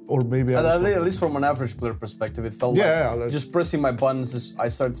 Or maybe at least from an average player perspective, it felt like just pressing my buttons, I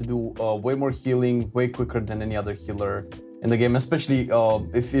started to do way more healing, way quicker than any other healer in the game. Especially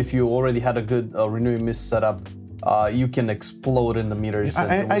if you already had a good renewing mist setup, you can explode in the meters.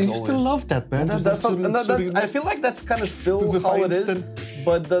 I used to love that, man. I feel like that's kind of still how it is,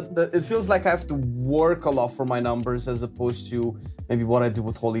 but it feels like I have to work a lot for my numbers as opposed to maybe what I do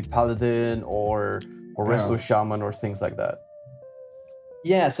with Holy Paladin or Restless Shaman or things like that.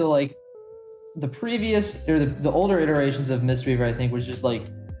 Yeah, so like the previous or the older iterations of Mistweaver, I think, was just like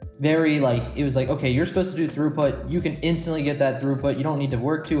very like, it was like, okay, you're supposed to do throughput, you can instantly get that throughput, you don't need to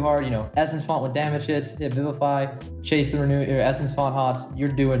work too hard, you know, Essence Font with damage hits, hit Vivify, chase the renew your Essence Font hots, you're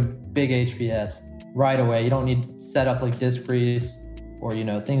doing big HPS right away. You don't need to set up like Disc Priest or, you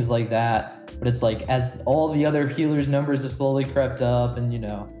know, things like that. But it's like, as all the other healers' numbers have slowly crept up and, you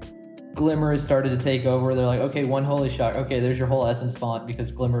know, Glimmer has started to take over, they're like, okay, one Holy Shock, okay, there's your whole Essence Font because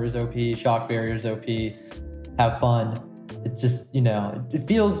Glimmer is OP, Shock Barrier is OP, have fun. It's just, you know, it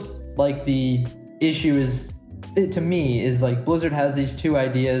feels like the issue is, to me, is like Blizzard has these two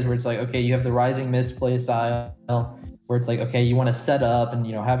ideas where it's like, okay, you have the Rising Mist playstyle, where it's like, okay, you want to set up and,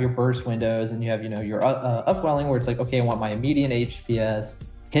 you know, have your burst windows, and you have, you know, your Upwelling, where it's like, okay, I want my immediate HPS,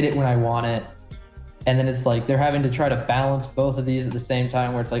 hit it when I want it. And then it's like they're having to try to balance both of these at the same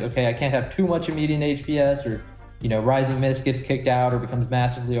time, where it's like, okay, I can't have too much immediate HPS, or, you know, Rising Mist gets kicked out or becomes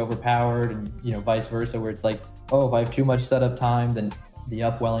massively overpowered, and, you know, vice versa, where it's like, oh, if I have too much setup time, then the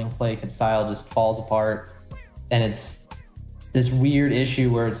Upwelling play style just falls apart. And it's this weird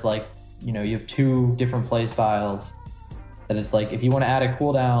issue where it's like, you know, you have two different play styles that it's like, if you want to add a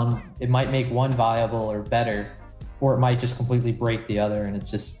cooldown, it might make one viable or better, or it might just completely break the other. And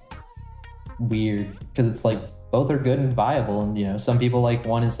it's just weird because it's like both are good and viable, and, you know, some people like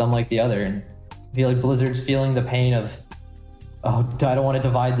one and some like the other. And I feel like Blizzard's feeling the pain of, oh, I don't want to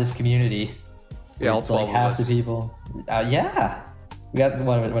divide this community. Yeah, it's like half the people. Yeah, we got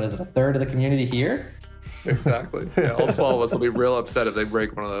what is it? A third of the community here. Exactly. Yeah, all 12 of us will be real upset if they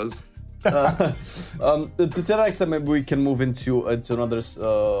break one of those. To that extent, maybe we can move into another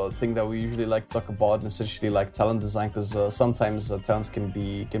thing that we usually like to talk about, and essentially like talent design, because sometimes talents can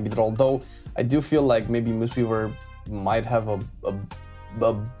be there. Although I do feel like maybe Mistweaver might have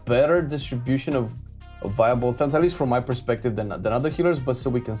a better distribution of viable talents, at least from my perspective, than other healers. But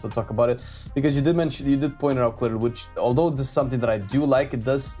still, we can still talk about it, because you did point it out clearly. Which, although this is something that I do like, it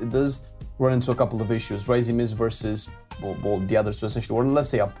does run into a couple of issues. Rising Mist versus well, the others two, essentially, or let's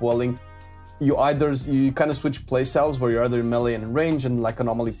say Upwelling. You kind of switch playstyles where you're either in melee and in range, and like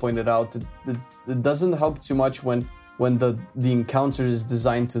Anomaly pointed out, it doesn't help too much when the encounter is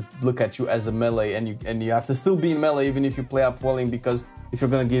designed to look at you as a melee, and you have to still be in melee even if you play Upwelling, because if you're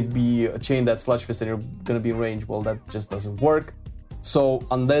gonna be chained at Sludge Fist and you're gonna be in range, well, that just doesn't work. So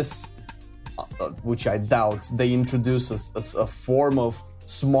unless, which I doubt, they introduce a form of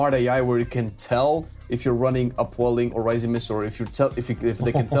smart AI where you can tell if you're running Upwelling or Rising Mist, or if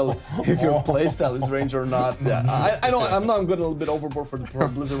they can tell if your playstyle is range or not. Yeah, I know I'm going a little bit overboard for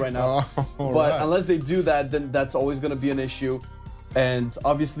Blizzard right now, but unless they do that, then that's always going to be an issue. And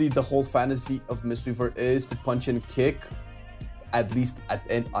obviously, the whole fantasy of Mistweaver is to punch and kick, at least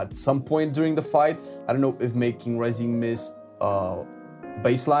at some point during the fight. I don't know if making Rising Mist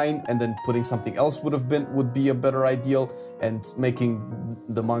baseline and then putting something else would be a better ideal, and making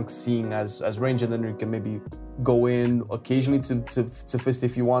the monks seeing as range, and then you can maybe go in occasionally to fist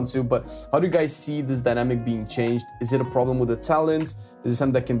if you want to. But how do you guys see this dynamic being changed? Is it a problem with the talents? Is it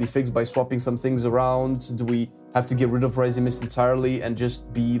something that can be fixed by swapping some things around? Do we have to get rid of Rising Mist entirely and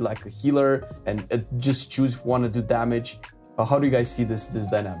just be like a healer and just choose if you want to do damage? How do you guys see this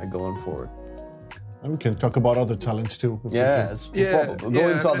dynamic going forward? And we can talk about other talents too. Probably. Go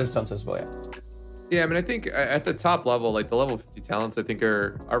into other talents as well, Yeah, I mean, I think at the top level, like the level 50 talents, I think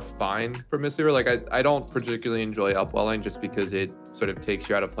are fine for Mistweaver. Like, I don't particularly enjoy Upwelling just because it sort of takes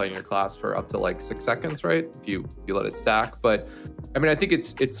you out of playing your class for up to like 6 seconds, right? If you let it stack. But I mean, I think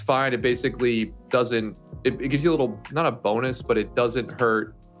it's fine. It basically doesn't, it gives you a little, not a bonus, but it doesn't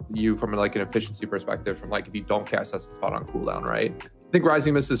hurt you from like an efficiency perspective, from like if you don't cast Essence Font on cooldown, right? I think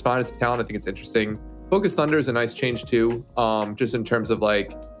Rising Mist is fine as a talent. I think it's interesting. Focus Thunder is a nice change too, just in terms of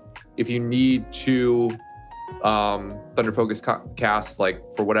like, if you need to Thunder Focus casts, like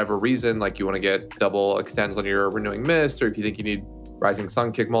for whatever reason, like you want to get double extends on your Renewing Mist, or if you think you need Rising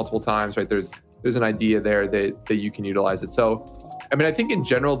Sun kick multiple times, right? There's an idea there that you can utilize it. So, I mean, I think in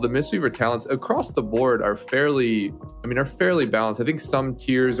general, the Mistweaver talents across the board are fairly balanced. I think some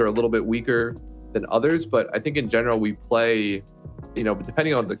tiers are a little bit weaker than others, but I think in general we play, you know,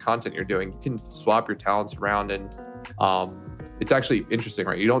 depending on the content you're doing, you can swap your talents around, and it's actually interesting,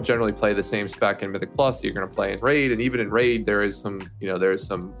 right? You don't generally play the same spec in Mythic Plus that you're going to play in Raid, and even in Raid, there is some, you know, there's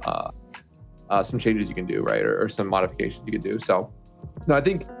some changes you can do, right, or some modifications you can do. So, no, I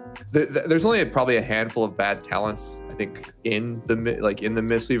think there's only probably a handful of bad talents, I think, in the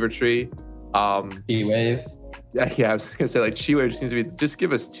Mistweaver tree. T-Wave. Yeah, I was gonna say, like, Chi-Wave seems to be, just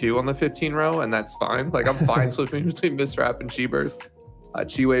give us 2 on the 15 row and that's fine. Like, I'm fine switching between Mistwrap and Chi-Burst.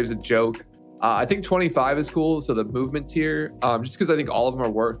 Chi-Wave's a joke. I think 25 is cool, so the movement tier, just because I think all of them are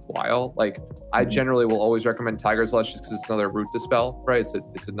worthwhile. Like, I generally will always recommend Tiger's Lust just because it's another root dispel, right?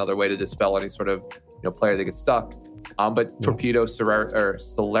 It's another way to dispel any sort of, you know, player that gets stuck. But Torpedo,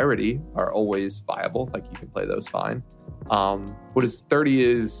 Celerity are always viable. Like, you can play those fine. What is 30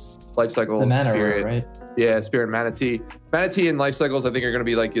 is Life Cycle, the mana Spirit, roll, right? Yeah, Spirit, Manatee. Manatee and Life Cycles, I think, are going to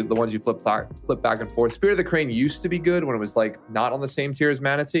be like the ones you flip back and forth. Spirit of the Crane used to be good when it was like not on the same tier as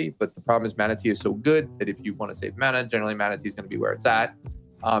Manatee, but the problem is Manatee is so good that if you want to save mana, generally Manatee is going to be where it's at,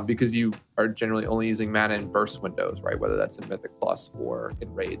 because you are generally only using mana in burst windows, right? Whether that's in Mythic Plus or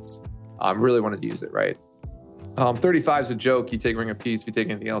in raids. Really wanted to use it, right? 35 is a joke. You take Ring of Peace. If you take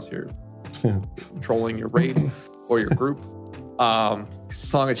anything else, you're controlling your raid or your group.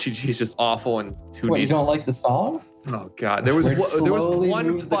 Song of Chi-Chi is just awful, and Wait, you don't like the song? Oh god, there was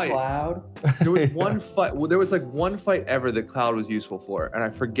one fight. There was one fight. Well, there was like one fight ever that Cloud was useful for, and I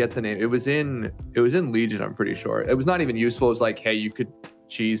forget the name. It was in Legion, I'm pretty sure. It was not even useful. It was like, hey, you could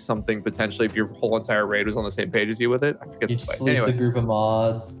cheese something potentially if your whole entire raid was on the same page as you with it. I forget the fight. Anyway, the group of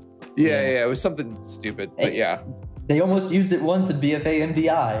mods. Yeah, it was something stupid, but yeah. They almost used it once in BFA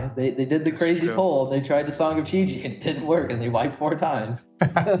MDI. They did the crazy poll. They tried the Song of Chi-Chi. It didn't work, and they wiped 4 times.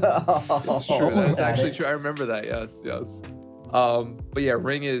 That's true. That's actually true. I remember that. Yes. But yeah,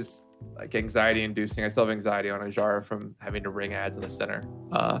 Ring is like anxiety-inducing. I still have anxiety on Ajara from having to ring ads in the center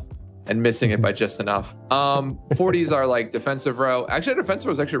and missing it by just enough. 40s are like defensive row. Actually, defensive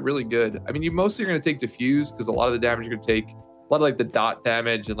row is actually really good. I mean, you mostly are going to take diffuse because a lot of the damage you're going to take, a lot of like the dot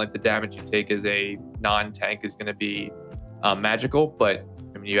damage and like the damage you take as a non-tank is going to be magical, but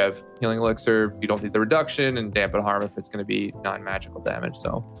I mean, you have Healing Elixir if you don't need the reduction, and Dampen Harm if it's going to be non-magical damage.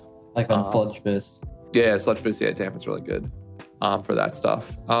 So like on Sludge Fist. Yeah, Sludge Fist, yeah, Dampen's really good for that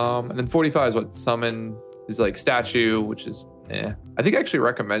stuff. And then 45 is what Summon is, like Statue, which is I think I actually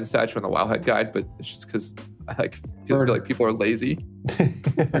recommend Statue in the Wowhead guide, but it's just because I feel like people are lazy.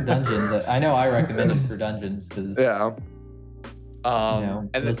 For dungeons, I know I recommend it for dungeons because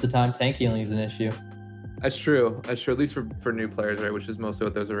and most of the time tank healing is an issue. That's true, at least for new players, right, which is mostly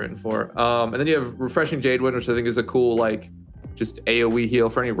what those are written for. And then you have Refreshing Jadewind, which I think is a cool, like, just AoE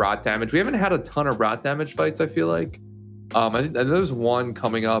heal for any rot damage. We haven't had a ton of rot damage fights, I feel like. I think there's one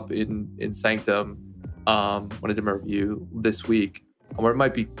coming up in Sanctum when I did my review this week, where it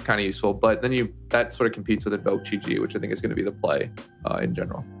might be kind of useful, but then that sort of competes with Invoke Chi-Chi, which I think is going to be the play in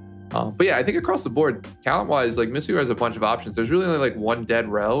general. But yeah, I think across the board, talent-wise, like, Mistweaver has a bunch of options. There's really only like 1 dead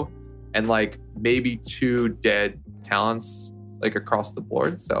row and like maybe 2 dead talents like across the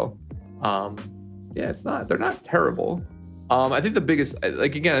board. So yeah, they're not terrible. I think the biggest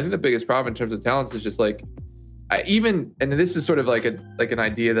problem in terms of talents is just like, and this is sort of like an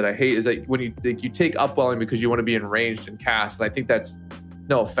idea that I hate, is that when you take Upwelling because you want to be in ranged and cast, and I think that's,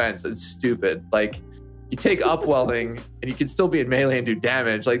 no offense, it's stupid. Like, you take Upwelling and you can still be in melee and do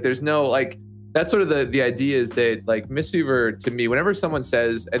damage. Like, there's no, like, that's sort of the idea is that, like, Mistweaver, to me, whenever someone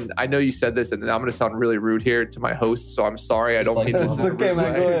says, and I know you said this, and I'm going to sound really rude here to my host, so I'm sorry, I don't mean this. It's okay,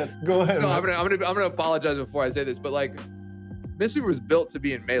 man. Go ahead. So man. I'm gonna apologize before I say this, but like, Mistweaver was built to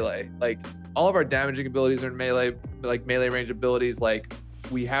be in melee. Like, all of our damaging abilities are in melee, like melee range abilities. Like,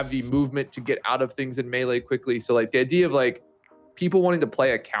 we have the movement to get out of things in melee quickly. So like the idea of like people wanting to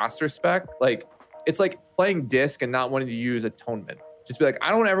play a caster spec, like, it's like playing disc and not wanting to use Atonement. Just be like, I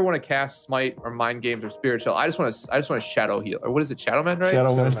don't ever want to cast Smite or Mind Games or Spirit Shell. I just want to Shadow Heal, or what is it, Shadowman, right?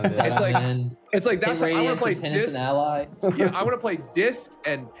 Shadowman. Yeah. It's like that's like, I want to play Penance disc. Ally. Yeah, I want to play disc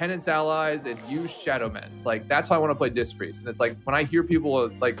and Penance Allies and use Shadowmen. Like, that's how I want to play Disc Freeze. And it's like, when I hear people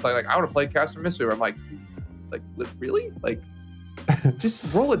like play, like, I want to play Caster Mistweaver, I'm like really? Like,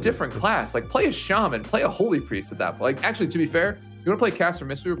 just roll a different class. Like, play a Shaman, play a Holy Priest at that point. Like, actually, to be fair, you want to play Caster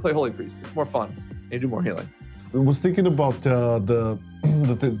Mistweaver, play Holy Priest. It's more fun and you do more healing. I was thinking about the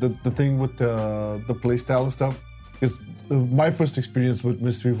the thing with the playstyle and stuff is my first experience with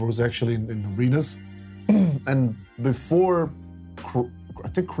Mistweaver was actually in arenas, and before. I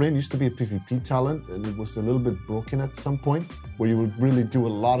think Crane used to be a PvP talent, and it was a little bit broken at some point, where you would really do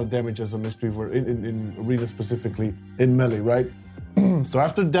a lot of damage as a Mistweaver in arena, specifically in melee, right? So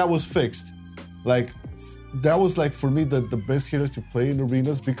after that was fixed, like that was like for me the best healers to play in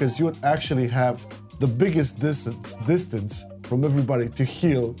arenas, because you would actually have the biggest distance from everybody to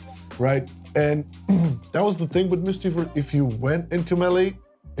heal, right? And that was the thing with Mistweaver. If you went into melee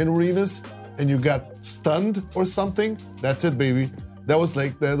in arenas and you got stunned or something, that's it, baby. That was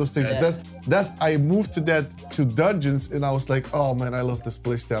like those things. Yeah. That's I moved to dungeons, and I was like, oh man, I love this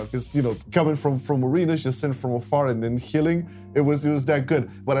playstyle, because coming from arenas, just sitting from afar and then healing, it was that good.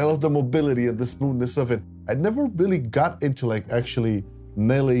 But I love the mobility and the smoothness of it. I never really got into like actually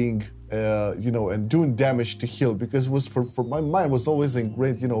meleeing, and doing damage to heal, because it was for my mind was always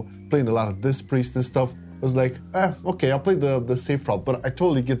ingrained, playing a lot of this priest and stuff. It was like, okay, I'll play the safe route, but I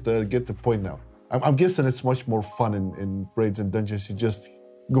totally get the point now. I'm guessing it's much more fun in raids and dungeons. You just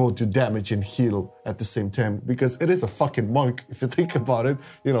go to damage and heal at the same time, because it is a fucking monk if you think about it.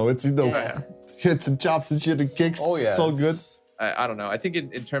 It's hits and chops and shit and kicks. Oh yeah, it's all good. I don't know. I think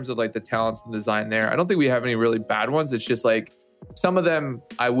in terms of like the talents and design there, I don't think we have any really bad ones. It's just like some of them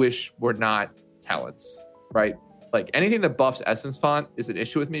I wish were not talents, right? Like anything that buffs Essence Font is an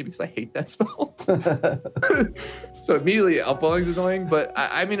issue with me, because I hate that spell. So immediately upwelling's annoying. But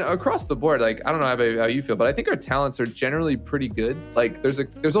I mean, across the board, like I don't know how you feel, but I think our talents are generally pretty good. Like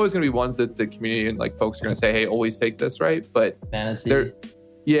there's always gonna be ones that the community and like folks are gonna say, hey, always take this, right? But Manatee.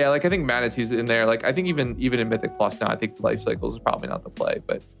 Yeah, like I think Manatee's in there. Like I think even in Mythic Plus now, I think Life Cycles is probably not the play.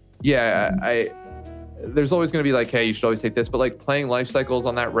 But yeah, there's always gonna be like, hey, you should always take this. But like playing Life Cycles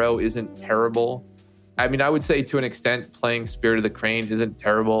on that row isn't terrible. I mean, I would say to an extent, playing Spirit of the Crane isn't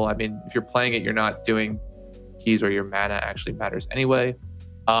terrible. I mean, if you're playing it, you're not doing keys where your mana actually matters anyway.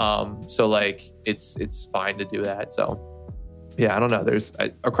 So like, it's fine to do that. So yeah, I don't know.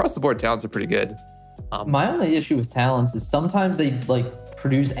 Across the board, talents are pretty good. My only issue with talents is sometimes they like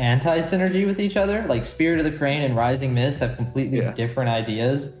produce anti-synergy with each other. Like Spirit of the Crane and Rising Mist have completely different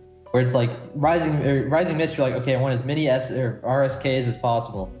ideas. Where it's like Rising Mist, you're like, okay, I want as many RSKs as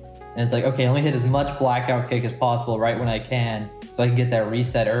possible. And it's like, okay, let me hit as much blackout kick as possible right when I can, so I can get that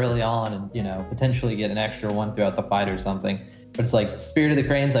reset early on and, potentially get an extra one throughout the fight or something. But it's like Spirit of the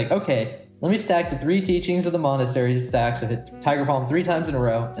Crane's like, okay, let me stack to 3 Teachings of the Monastery stacks, so hit Tiger Palm 3 times in a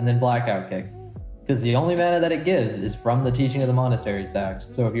row, and then blackout kick. Because the only mana that it gives is from the Teaching of the Monastery stacks.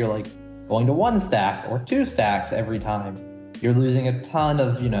 So if you're like going to 1 stack or 2 stacks every time, you're losing a ton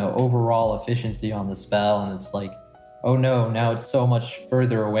of, overall efficiency on the spell. And it's like, oh no, now it's so much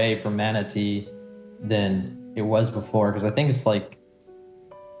further away from Manatee than it was before. Because I think it's like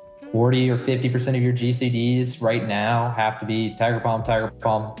 40 or 50% of your GCDs right now have to be Tiger Palm, Tiger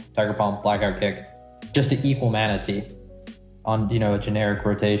Palm, Tiger Palm, Blackout Kick, just to equal Manatee on, a generic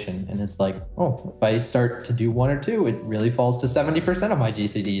rotation. And it's like, oh, if I start to do 1 or 2, it really falls to 70% of my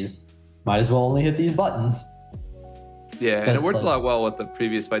GCDs. Might as well only hit these buttons. Yeah, and it worked a lot well with the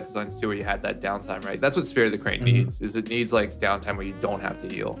previous fight designs too, where you had that downtime, right? That's what Spirit of the Crane needs, is it needs like downtime where you don't have to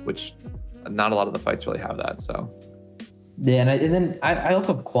heal, which not a lot of the fights really have that, so. Yeah, and then I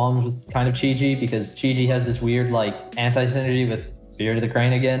also have qualms with kind of Chi-Ji, because Chi-Ji has this weird like anti-synergy with Spirit of the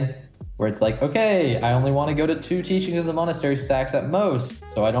Crane again, where it's like, okay, I only want to go to 2 Teachings of the Monastery stacks at most,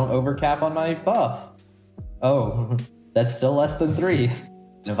 so I don't overcap on my buff. Oh, that's still less than 3.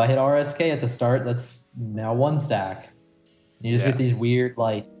 And if I hit RSK at the start, that's now 1 stack. You just get these weird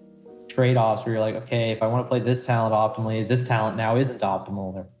like trade-offs where you're like, okay, if I want to play this talent optimally, this talent now isn't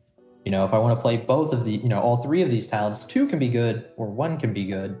optimal. Or, if I want to play both of the, all 3 of these talents, 2 can be good or 1 can be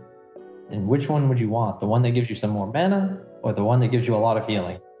good. And which one would you want? The one that gives you some more mana, or the one that gives you a lot of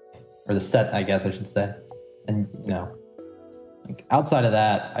healing? Or the set, I guess I should say. And, like outside of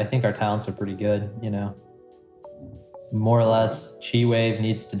that, I think our talents are pretty good, More or less, Chi Wave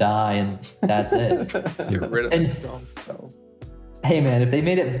needs to die, and that's it. Get rid of it. Hey man, if they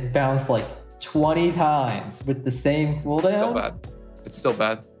made it bounce like 20 times with the same cooldown, it's still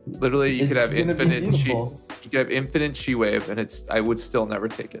bad. Literally, you could have infinite Chi Wave, and I would still never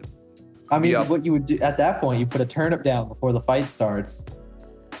take it. I mean, what you would do at that point, you put a turnip down before the fight starts.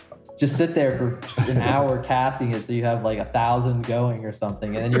 Just sit there for an hour casting it, so you have like 1,000 going or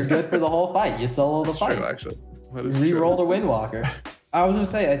something, and then you're good for the whole fight. You solo the fight. True, actually. Reroll the Windwalker. I was gonna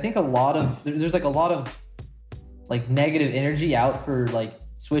say, I think there's like a lot of like negative energy out for like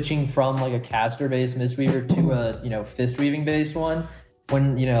switching from like a caster based Mistweaver to a fist weaving based one,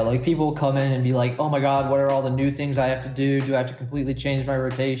 when, you know, like people come in and be like, oh my God, what are all the new things I have to do? Do I have to completely change my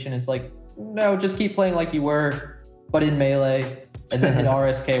rotation? It's like, no, just keep playing like you were, but in melee, and then hit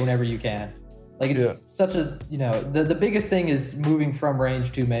RSK whenever you can. Like it's such a, you know, the biggest thing is moving from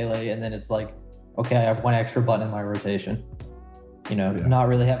range to melee, and then it's like, okay, I have one extra button in my rotation. You know, not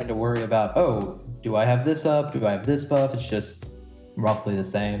really having to worry about, oh, do I have this up? Do I have this buff? It's just roughly the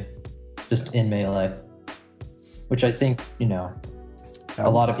same, just in melee, which I think, you know, a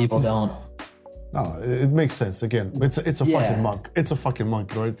lot of people don't. No, it makes sense. Again, it's a fucking monk. It's a fucking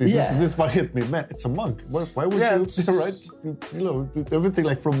monk, right? This might hit me, man. It's a monk. Why would you? Right? You know, everything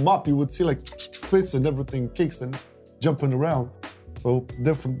like from MOP, you would see like fists and everything, kicks and jumping around. So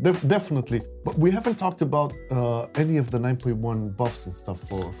definitely. But we haven't talked about any of the 9.1 buffs and stuff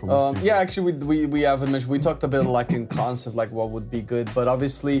for yeah, actually we haven't mentioned. We talked a bit like in concept, like what would be good, but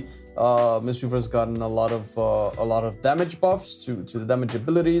obviously Mistweaver's gotten a lot of damage buffs to the damage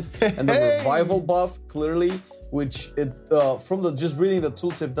abilities, and the revival buff clearly, which it from the just reading the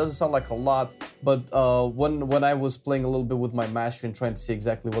tooltip doesn't sound like a lot, but when I was playing a little bit with my mastery and trying to see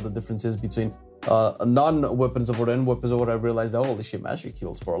exactly what the difference is between non-weapons of order and weapons of order, I realized that holy shit, mastery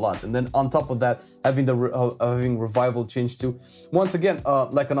heals for a lot. And then on top of that, having the having revival change too. Once again,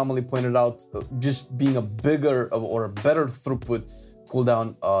 like Anomaly pointed out, just being a bigger or a better throughput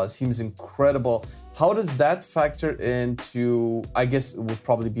cooldown seems incredible. How does that factor into? I guess it would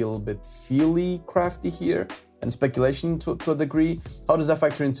probably be a little bit feely crafty here and speculation to a degree. How does that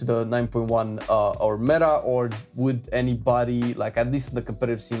factor into the 9.1 or meta, or would anybody, like at least in the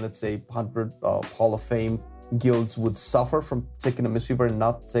competitive scene, let's say 100 Hall of Fame guilds would suffer from taking a Mistweaver and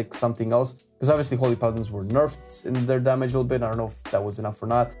not take something else? Because obviously Holy Paladins were nerfed in their damage a little bit. I don't know if that was enough or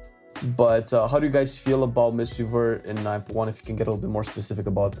not. But how do you guys feel about Mistweaver in 9.1? If you can get a little bit more specific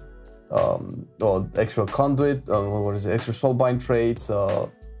about extra conduit, what is it, extra soulbind traits, the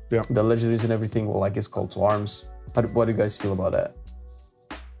legendaries and everything, well, I guess call to arms. What do you guys feel about that?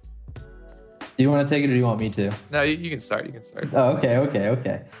 Do you want to take it or do you want me to? No, you can start. You can start. Oh,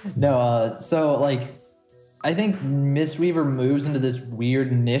 okay. No, so like, I think Mistweaver moves into this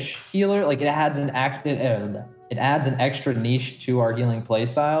weird niche healer. Like it adds an extra niche to our healing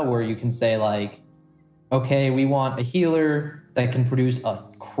playstyle where you can say like, okay, we want a healer that can produce a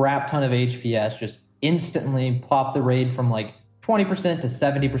crap ton of HPS, just instantly pop the raid from like 20% to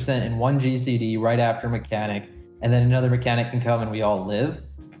 70% in one GCD right after mechanic, and then another mechanic can come and we all live.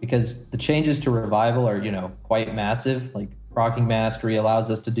 Because the changes to revival are, you know, quite massive. Like proccing mastery allows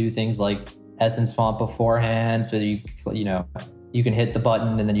us to do things like essence font beforehand, so you can hit the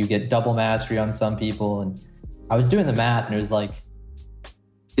button and then you get double mastery on some people. And I was doing the math and it was like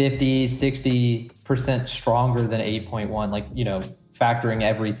 50-60% stronger than 8.1, like, you know, factoring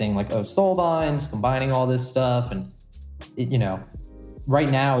everything like soulbinds, combining all this stuff. And it, you know,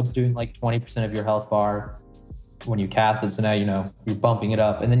 right now it's doing like 20% of your health bar when you cast it. So now, you know, you're bumping it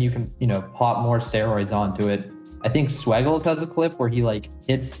up, and then you can, you know, pop more steroids onto it. I think Swaggles has a clip where he like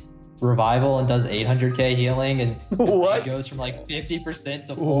hits revival and does 800k healing, and it goes from like 50%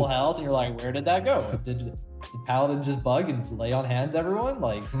 to full health, and you're like, where did that go? Did Paladin just bug and lay on hands everyone?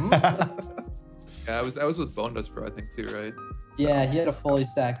 Like, Yeah, I was with Bone Dust Pro, I think too, right? So. Yeah, he had a fully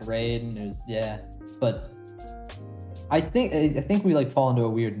stacked raid, and it was but I think we like fall into a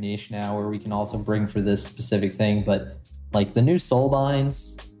weird niche now where we can also bring for this specific thing. But like the new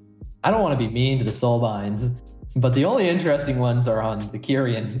soulbinds, I don't want to be mean to the soulbinds, but the only interesting ones are on the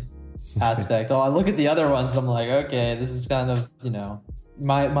Kyrian aspect. I look at the other ones, I'm like, okay, this is kind of, you know,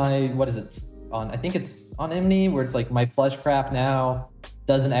 my what is it on? I think it's on Imni, where it's like my Fleshcraft now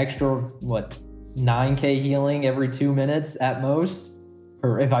does an extra 9k healing every 2 minutes at most.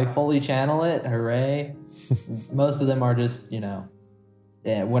 Or if I fully channel it, hooray. Most of them are just, you know,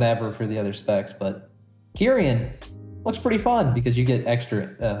 whatever for the other specs. But Kyrian looks pretty fun because you get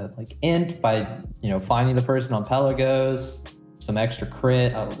extra like int by, you know, finding the person on Pelagos, some extra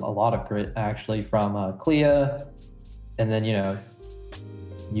crit, a lot of crit actually from Clea. And then, you know,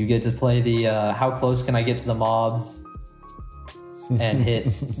 you get to play the how close can I get to the mobs and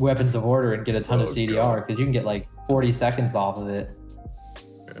hit weapons of order and get a ton of CDR, because you can get like 40 seconds off of it.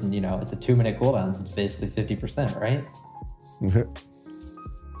 And, you know, it's a 2-minute cooldown, so it's basically 50%, right?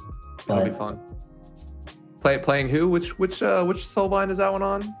 That'll be fun. Playing who? Which soulbind is that one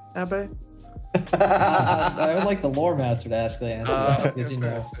on, Abe? I would like the lore master to actually answer. You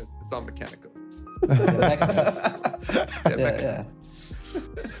know. It's on mechanical. Yeah.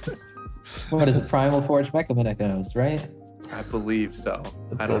 What is it? Primal Forge Mechanicos, right? I believe so.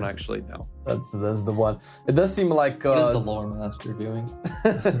 I don't actually know. That's the one. It does seem like what is the lore master doing?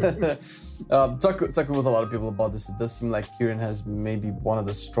 Talking with a lot of people about this, it does seem like Kirin has maybe one of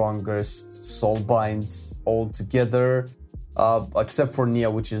the strongest soul binds altogether, except for Nia,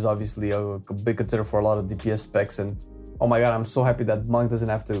 which is obviously a big consider for a lot of DPS specs. And oh my god, I'm so happy that Monk doesn't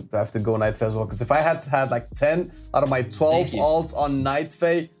have to go Night Fae as well. Because if I had like 10 out of my 12 alts on Night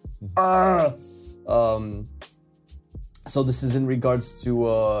Fae, so this is in regards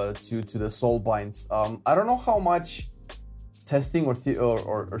to the soul binds. I don't know how much testing or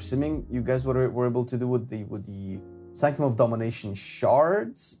simming you guys were able to do with the Sanctum of Domination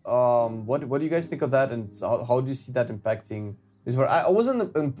shards. What do you guys think of that, and how do you see that impacting? I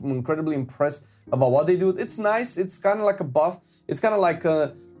wasn't incredibly impressed about what they do. It's nice. It's kind of like a buff. It's kind of like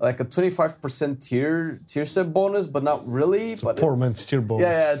a 25% tier set bonus, but not really. But poor man's tier bonus.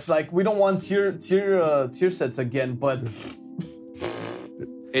 Yeah, it's like we don't want tier sets again, but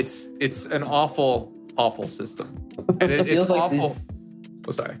it's an awful system, and it's like awful.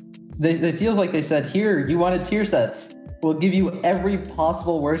 Oh, sorry. It feels like they said, here, you wanted tier sets. We'll give you every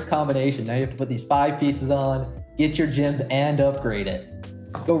possible worst combination. Now you have to put these 5 pieces on, get your gems, and upgrade it.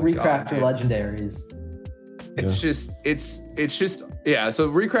 Go recraft your legendaries. It's just yeah.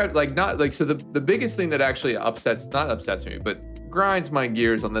 So recraft, like, not like, so the biggest thing that actually not upsets me, but grinds my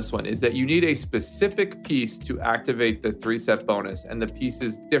gears on this one is that you need a specific piece to activate the 3-set bonus, and the piece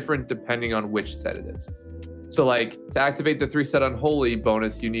is different depending on which set it is. So like to activate the 3-set Unholy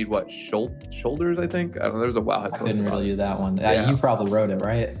bonus, you need what, shoulders? I think. I don't know. There's a WoW. I couldn't really do that one. Yeah. You probably wrote it,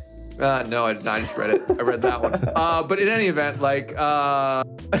 right? No, I did not. I just read it. I read that one. But in any event, like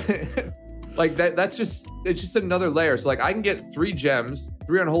like it's just another layer. So like I can get 3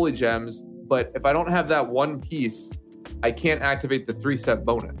 Unholy gems, but if I don't have that one piece, I can't activate the 3-set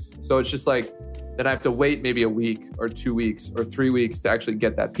bonus. So it's just like, then I have to wait maybe a week or 2 weeks or 3 weeks to actually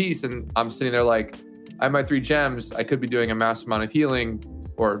get that piece. And I'm sitting there like, I have my 3 gems. I could be doing a massive amount of healing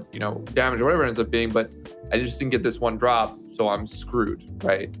or, you know, damage or whatever it ends up being, but I just didn't get this one drop, so I'm screwed,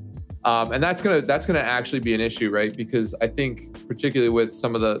 right? And that's gonna actually be an issue, right? Because I think particularly with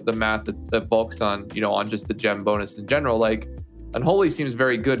some of the math that Volk's done, you know, on just the gem bonus in general, like Unholy seems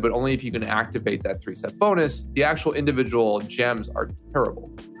very good, but only if you can activate that 3-set bonus. The actual individual gems are terrible,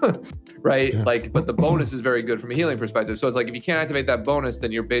 right? Yeah. Like, but the bonus is very good from a healing perspective. So it's like, if you can't activate that bonus,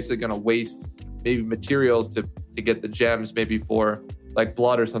 then you're basically gonna waste maybe materials to get the gems, maybe for like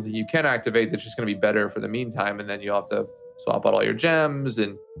blood or something you can activate that's just going to be better for the meantime, and then you'll have to swap out all your gems,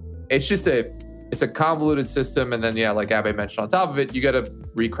 and it's just it's a convoluted system. And then yeah, like Abbe mentioned, on top of it, you got to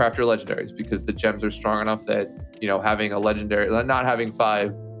recraft your legendaries because the gems are strong enough that, you know, having a legendary, not having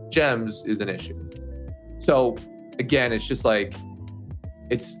 5 gems is an issue. So again, it's just like,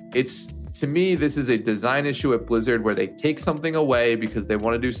 it's to me, this is a design issue at Blizzard where they take something away because they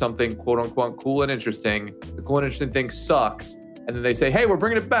want to do something quote unquote cool and interesting. The cool and interesting thing sucks. And then they say, hey, we're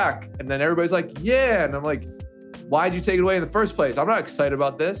bringing it back. And then everybody's like, yeah. And I'm like, why'd you take it away in the first place? I'm not excited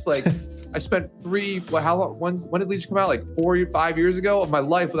about this. Like, I spent how long? When did Legion come out? Like 4 or 5 years ago of my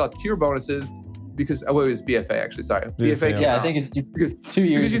life without tier bonuses because, it was BFA actually, sorry. BFA came out. I think it's 2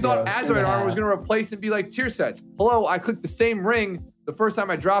 years Because you thought Azerite armor was going to replace and be like tier sets. Hello, I clicked the same ring. The first time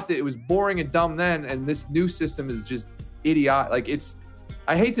I dropped it, it was boring and dumb then, and this new system is just idiotic. Like,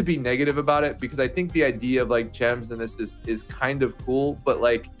 I hate to be negative about it because I think the idea of like gems and this is kind of cool, but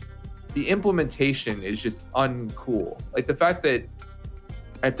like the implementation is just uncool. Like the fact that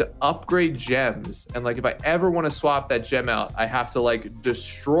I have to upgrade gems, and like if I ever want to swap that gem out, I have to like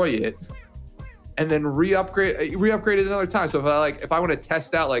destroy it and then re-upgrade it another time. So if I want to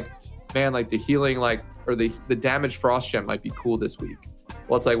test out like, man, like the healing, like, or the damage frost gem might be cool this week.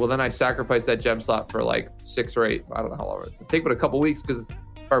 Well, it's like, well, then I sacrifice that gem slot for like 6 or 8, I don't know how long it would take, but a couple weeks, because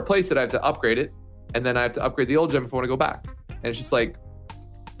if I replace it, I have to upgrade it, and then I have to upgrade the old gem if I want to go back. And it's just like,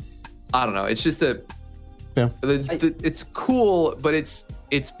 I don't know. It's just it's cool, but it's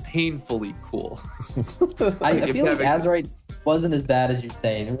painfully cool. I feel like Azerite wasn't as bad as you're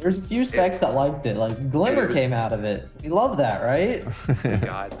saying. There's a few specs that liked it. Like Glimmer came out of it. We love that, right?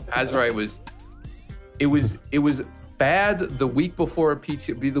 God, Azerite was bad the week before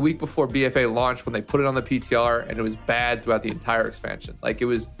BFA launched when they put it on the PTR, and it was bad throughout the entire expansion. Like it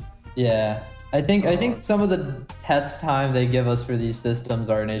was. Yeah, I think some of the test time they give us for these systems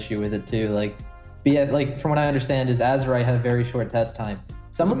are an issue with it too. Like, from what I understand, is Azerite had a very short test time.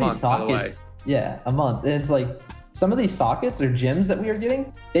 Some of these sockets, yeah, a month, and it's like some of these sockets or gems that we are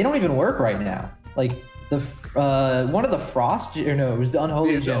getting, they don't even work right now. Like the one of the frost, or no, it was the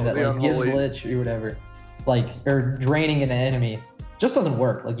unholy gem that like gives lich or whatever, like, or draining an enemy, just doesn't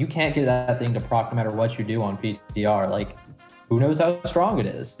work. Like you can't get that thing to proc no matter what you do on PTR. Like who knows how strong it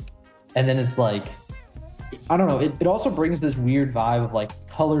is? And then it's like, I don't know, it also brings this weird vibe of like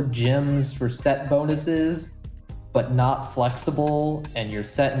colored gems for set bonuses, but not flexible, and you're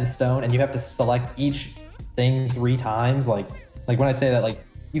set in stone, and you have to select each thing 3 times. Like when I say that, like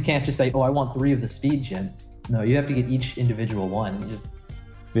you can't just say, oh, I want 3 of the speed gem. No, you have to get each individual one. You just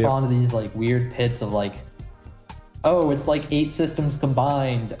fall into these like weird pits of like, oh, it's like 8 systems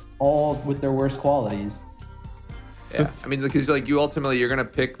combined, all with their worst qualities. Yeah, I mean, because like you ultimately you're gonna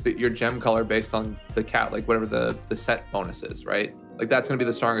pick your gem color based on the like whatever the set bonus is, right? Like that's gonna be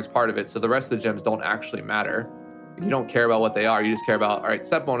the strongest part of it. So the rest of the gems don't actually matter. You don't care about what they are. You just care about, all right,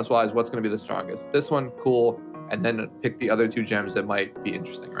 set bonus wise, what's gonna be the strongest? This one, cool, and then pick the other 2 gems that might be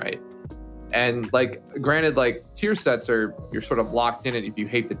interesting, right? And like, granted, like tier sets you're sort of locked in it. If you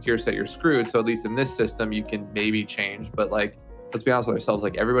hate the tier set, you're screwed. So at least in this system, you can maybe change. But like, let's be honest with ourselves.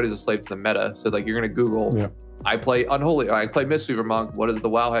 Like everybody's a slave to the meta. So like, you're gonna Google. I play Unholy, I play Mistweaver Monk. What does the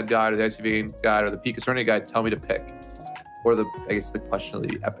Wowhead guide or the ICV Games guide or the Pika Serenity guide tell me to pick? Or I guess the question of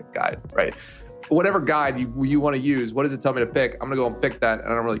the Epic guide, right? Whatever guide you want to use, what does it tell me to pick? I'm gonna go and pick that,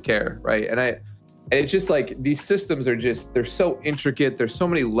 and I don't really care, right? And it's just like these systems are they're so intricate. There's so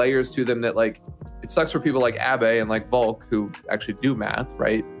many layers to them that like it sucks for people like Abe and like Volk who actually do math,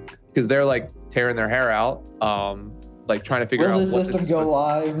 right? Because they're like tearing their hair out. Like trying to figure out will the system go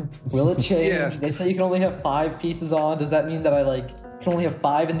live? Will it change? They say you can only have 5 pieces on. Does that mean that I like can only have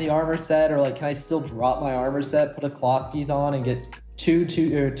 5 in the armor set, or like can I still drop my armor set, put a cloth piece on, and get two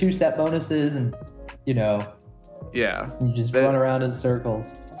set bonuses, and you know? Yeah. You just run around in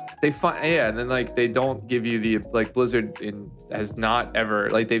circles. And then like they don't give you the like Blizzard has not ever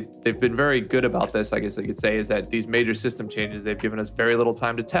like they've been very good about this. I guess I could say is that these major system changes they've given us very little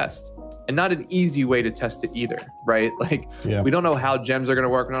time to test. And not an easy way to test it either, right? Like we don't know how gems are going to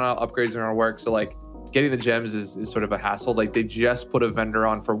work, we don't know how upgrades are going to work. So like getting the gems is sort of a hassle. Like they just put a vendor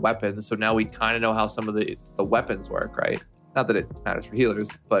on for weapons, so now we kind of know how some of the weapons work, right? Not that it matters for healers,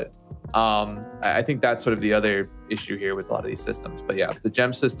 but I think that's sort of the other issue here with a lot of these systems. But yeah, the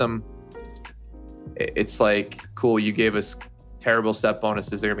gem system, it's like, cool, you gave us terrible set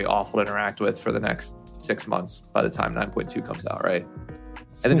bonuses. They're gonna be awful to interact with for the next 6 months by the time 9.2 comes out, right?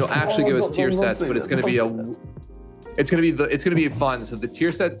 And then you'll actually give us tier sets, but it's gonna be it's gonna be fun. So the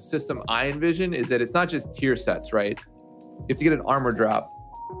tier set system I envision is that it's not just tier sets, right? You have to get an armor drop,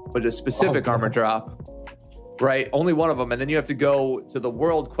 but a specific armor drop, right? Only one of them, and then you have to go to the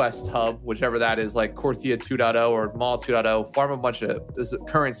World Quest hub, whichever that is, like Korthia 2.0 or Maul 2.0, farm a bunch of this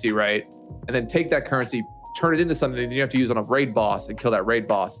currency, right? And then take that currency, turn it into something that you have to use on a raid boss and kill that raid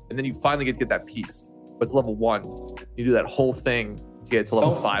boss, and then you finally get that piece. But it's level 1. You do that whole thing to get to level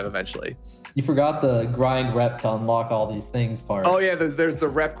 5 eventually. You forgot the grind rep to unlock all these things part. Oh yeah, there's the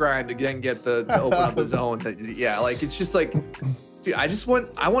rep grind to again get to open up the zone. Yeah, like it's just like, dude,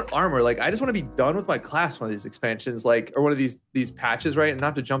 I want armor. Like I just want to be done with my class one of these expansions, like, or one of these patches, right? And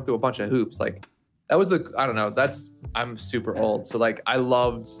not to jump through a bunch of hoops. Like that was I don't know. I'm super old. So like I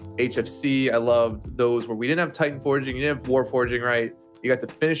loved HFC. I loved those where we didn't have Titan forging, you didn't have war forging, right? You got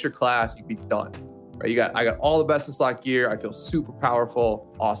to finish your class, you'd be done. Right? I got all the best in slot gear. I feel super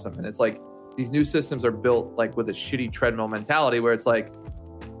powerful, awesome. And it's like these new systems are built like with a shitty treadmill mentality where it's like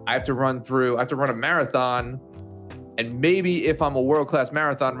I have to run a marathon, and maybe if I'm a world-class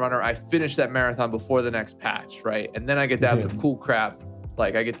marathon runner, I finish that marathon before the next patch, right? And then I get to have the cool crap,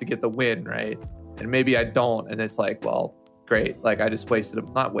 like I get to get the win, right? And maybe I don't, and it's like, well, great. Like I just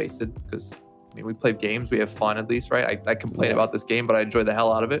not wasted, because I mean we play games, we have fun at least, right? I complain about this game, but I enjoy the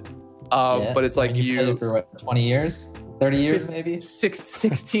hell out of it. But it's like you played it for what, 20 years, 30 years, maybe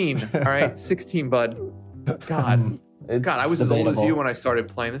 16. All right, 16, bud. God, I was as old as you when I started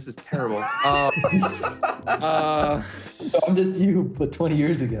playing. This is terrible. So I'm just you, but 20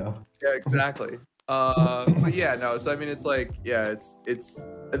 years ago. Yeah, exactly. But yeah, no. So I mean, it's like, yeah, it's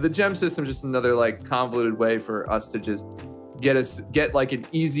the gem system, just another like convoluted way for us to just get like an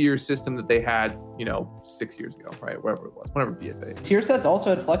easier system that they had, 6 years ago, right? Wherever it was, whenever BFA. Tier sets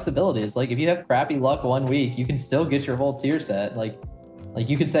also had flexibility. It's like if you have crappy luck 1 week, you can still get your whole tier set. Like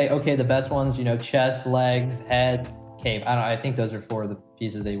you could say, okay, the best ones, chest, legs, head, cape. I think those are 4 of the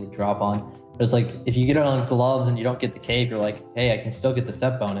pieces they would drop on. But it's like if you get it on gloves and you don't get the cape, you're like, hey, I can still get the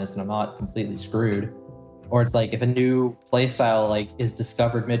set bonus and I'm not completely screwed. Or it's like if a new playstyle like is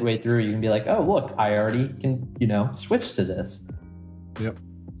discovered midway through, you can be like, oh look, I already can, switch to this. Yep.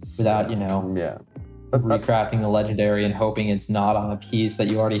 Without, recrafting the legendary and hoping it's not on a piece that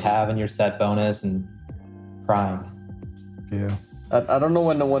you already have in your set bonus and crying. Yeah. I don't know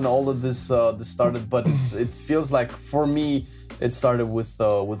when all of this started, but it feels like for me it started with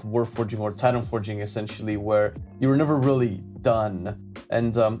Warforging or Titan Forging essentially, where you were never really done.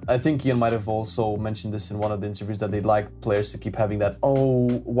 And I think Ian might have also mentioned this in one of the interviews that they'd like players to keep having that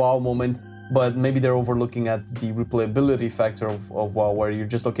oh wow moment, but maybe they're overlooking at the replayability factor of WoW, where you're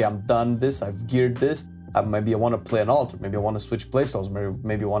just, okay, I'm done this, I've geared this, maybe I want to play an alt, or maybe I want to switch playstyles,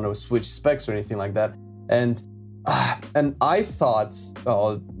 maybe I want to switch specs or anything like that. And I thought,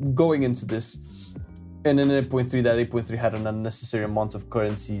 going into this, and in 8.3, that 8.3 had an unnecessary amount of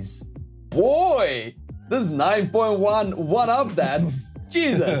currencies. Boy, this is 9.1 one up that.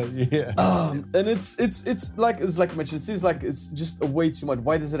 Jesus. Yeah. And it's like I mentioned, it seems like it's just way too much.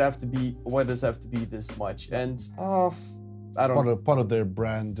 Why does it have to be this much? And I don't know. Part of their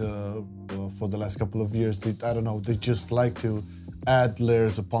brand for the last couple of years. They just like to add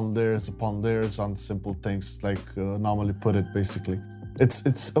layers upon layers upon layers on simple things, like normally put it, basically. It's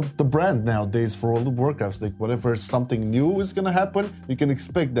the brand nowadays for World of Warcraft. Like, whatever something new is gonna happen, you can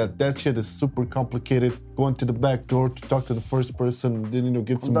expect that shit is super complicated. Going to the back door to talk to the first person, then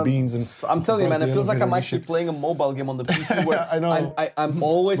get some beans and. I'm telling you, man, it feels like I'm actually playing a mobile game on the PC where I know. I'm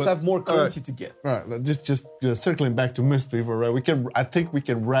always have more currency to get. Right, just circling back to Mistweaver, right? I think we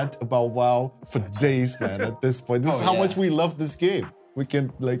can rant about WoW for days, man. At this point, this is how much we love this game. We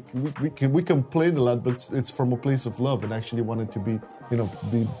can we complain a lot, but it's from a place of love and actually want it to be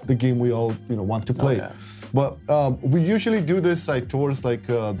the game we all want to play. But we usually do this towards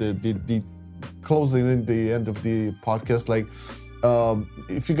the closing in the end of the podcast. Like,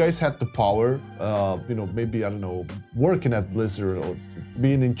 if you guys had the power, maybe, I don't know, working at Blizzard or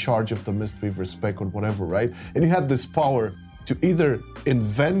being in charge of the Mistweaver spec or whatever, right? And you had this power to either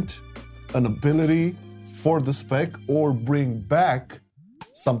invent an ability for the spec or bring back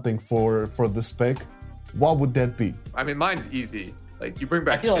something for the spec, what would that be? I mean, mine's easy. Like, you bring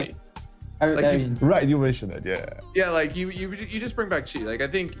back Chi. Right, you mentioned it, yeah. Yeah, like you just bring back Chi. Like, I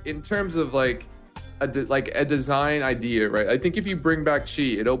think in terms of like a design idea, right? I think if you bring back Chi,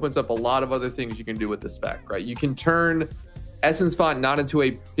 it opens up a lot of other things you can do with the spec, right? You can turn Essence Font not into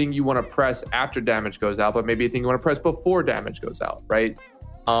a thing you want to press after damage goes out, but maybe a thing you want to press before damage goes out, right?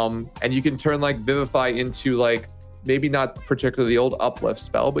 And you can turn like Vivify into like maybe not particularly the old uplift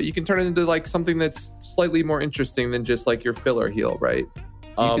spell, but you can turn it into like something that's slightly more interesting than just like your filler heal, right?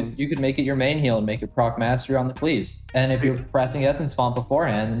 You could make it your main heal and make it proc mastery on the cleaves. And if you're pressing Essence Font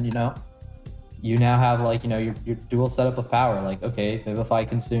beforehand, then you now have like your dual setup of power. Like, okay, Vivify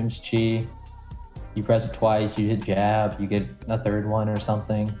consumes Chi, you press it twice, you hit jab, you get a third one or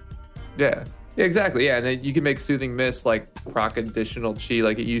something. Yeah, exactly. Yeah, and then you can make Soothing Mist like proc additional Chi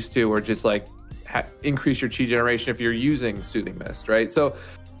like it used to, or just like increase your Chi generation if you're using Soothing Mist, right? So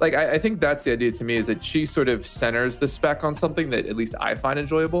like I think that's the idea to me, is that Chi sort of centers the spec on something that at least I find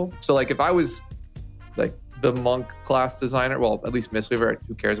enjoyable. So like if I was like the monk class designer, well, at least Mistweaver,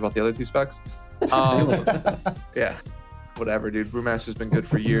 who cares about the other two specs? Yeah, whatever, dude. Brewmaster's been good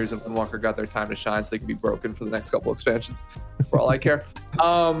for years, and Windwalker got their time to shine, so they can be broken for the next couple expansions, for all I care.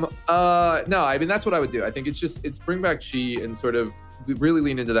 No, I mean, that's what I would do. I think it's bring back Chi and sort of really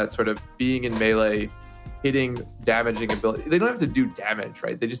lean into that sort of being in melee, hitting damaging ability. They don't have to do damage,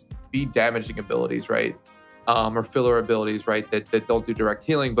 right? They just be damaging abilities, right? Or filler abilities, right? That don't do direct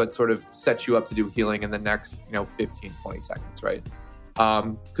healing, but sort of set you up to do healing in the next 15, 20 seconds, right?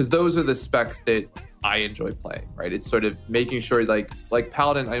 Because those are the specs that I enjoy playing, right? It's sort of making sure like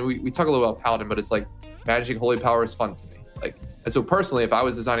Paladin, and we talk a little about Paladin, but it's like managing holy power is fun to me. Like, and so personally, if I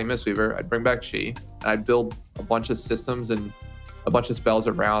was designing Mistweaver, I'd bring back Chi and I'd build a bunch of systems and a bunch of spells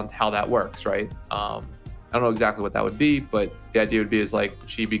around how that works, right? I don't know exactly what that would be, but the idea would be is like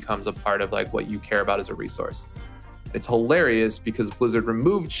Chi becomes a part of like what you care about as a resource. It's hilarious because Blizzard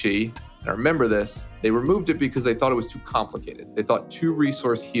removed Chi. And I remember this, they removed it because they thought it was too complicated. They thought 2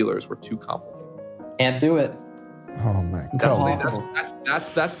 resource healers were too complicated. Can't do it. Oh man,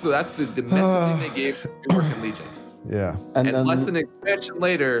 that's the messaging they gave to Newark and Legion. Yeah. And less than an expansion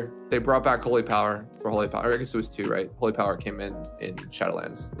later, they brought back Holy Power for Holy Power. I guess it was 2, right? Holy Power came in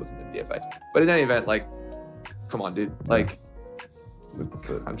Shadowlands, it wasn't in DFA. But in any event, like, come on, dude. Like,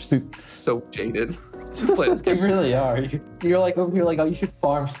 I'm just so jaded to play this game. You really are. You're like over here, like, oh, you should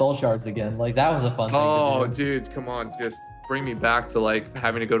farm soul shards again. Like, that was a fun thing. Oh, dude, come on, just bring me back to like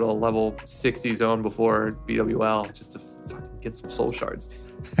having to go to a level 60 zone before BWL just to fucking get some soul shards, dude.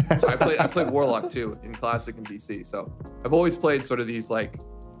 So I played Warlock too in Classic and DC. So I've always played sort of these like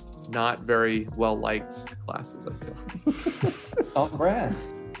not very well liked classes, I feel. Oh, Brad.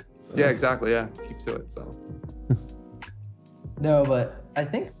 Yeah, exactly. Yeah, keep to it. So. No, but I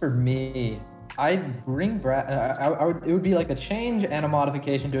think for me, I'd bring Brad. It would be like a change and a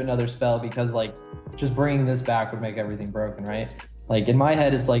modification to another spell, because like just bringing this back would make everything broken, right? Like in my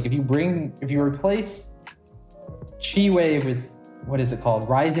head, it's like if you replace Chi Wave with what is it called?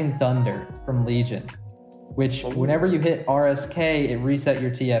 Rising Thunder from Legion, which whenever you hit RSK, it reset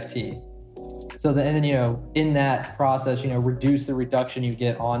your TFT. So then, you know, in that process, you know, reduce the reduction you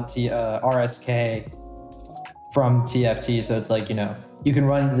get on RSK from TFT. So it's like, you know, you can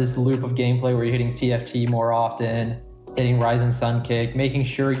run into this loop of gameplay where you're hitting TFT more often, hitting Rising Sun Kick, making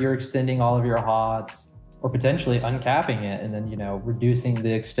sure you're extending all of your HOTS, or potentially uncapping it and then, you know, reducing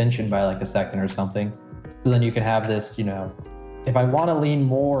the extension by like a second or something. So then you can have this, you know, if I want to lean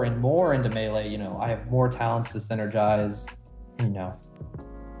more and more into melee, you know, I have more talents to synergize, you know,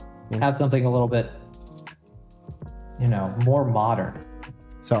 have something a little bit, you know, more modern.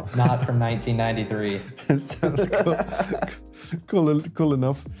 Sounds Not from 1993. sounds cool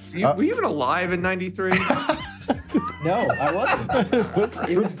enough. Were you even alive in '93? No, I wasn't.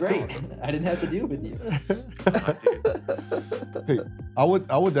 It was great. I didn't have to deal with you. Hey,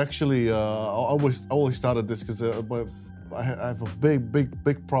 I would actually I always started this because I have a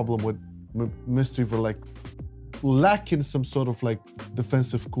big problem with Mistweaver, like lacking some sort of like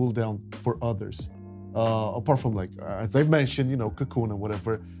defensive cooldown for others. Apart from like as I mentioned, you know, Cocoon and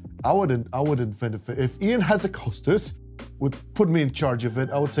whatever. I wouldn't invent it. If Ian has a Costas, would put me in charge of it.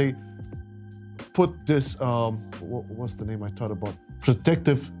 I would say put this what's the name I thought about?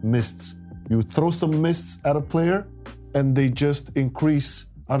 Protective mists. You throw some mists at a player, and they just increase.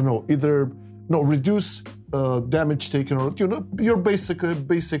 I don't know, reduce damage taken, or you know, your basic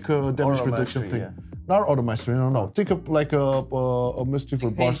damage reduction thing. Yeah. Not auto mastery. No. Take up like a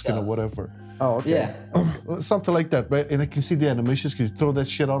Mistweaver Barskin or whatever. Oh, okay. Yeah. Something like that, right? And I can see the animations. Can you throw that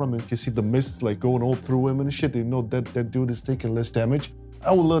shit on him, and you can see the mists like going all through him and shit. You know that dude is taking less damage.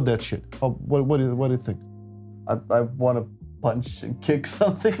 I will love that shit. What do you think? I want to punch and kick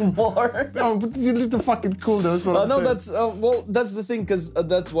something more. No, but you need to fucking cool. That's what I'm No, saying. that's that's the thing, because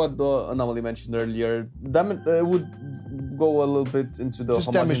that's what Anomaly mentioned earlier. It would go a little bit into the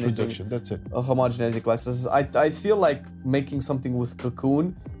just damage reduction. That's it. Homogenizing classes. I feel like making something with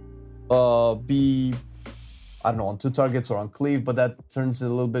Cocoon, be, I don't know, on 2 targets or on Cleave, but that turns a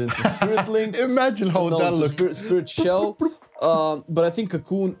little bit into Spirit Link. Imagine how that looks. Spirit Shell. But I think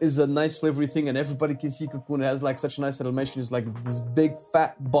Cocoon is a nice flavory thing, and everybody can see Cocoon. It has like such a nice animation. It's like this big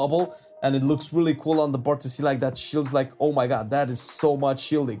fat bubble, and it looks really cool on the board to see like that shields. Like, oh my god, that is so much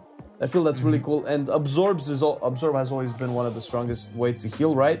shielding. I feel that's really cool. And Absorb has always been one of the strongest way to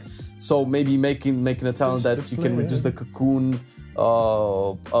heal, right? So maybe making a talent that you can reduce the Cocoon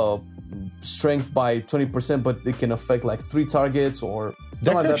strength by 20%, but it can affect like 3 targets or.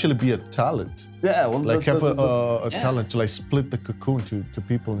 That could actually be a talent. Yeah, well, like have a talent to like split the Cocoon to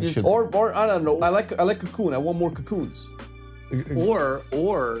people and shit. Or I don't know. I like Cocoon. I want more Cocoons.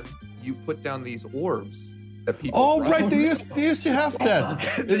 Or you put down these orbs that people. Oh right, they used to have that.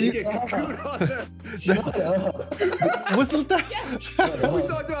 You get Cocoon on that. Wasn't that? We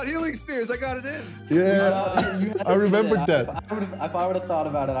talked about healing spears. I got it in. Yeah, I remembered that. If I would have thought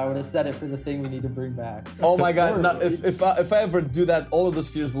about it, I would have said it for the thing we need to bring back. Oh my god! Now, if I ever do that, all of the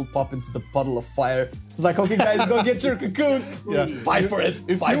spheres will pop into the puddle of fire. It's like, okay, guys, go get your cocoons. Yeah, fight for it.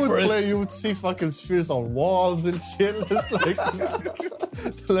 If you would play, you would see fucking spheres on walls and shit.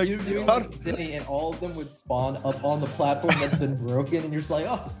 It's like you're doing like Denny, and all of them would spawn up on the platform that's been broken, and you're just like,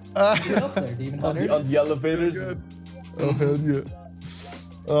 oh, get up there, Demon Hunter. On the elevators. Oh hell yeah!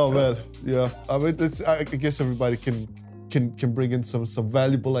 Oh man, yeah. I mean, I guess everybody can bring in some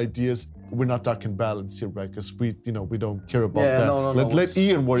valuable ideas. We're not talking balance here, right? Because we don't care about that. No. Let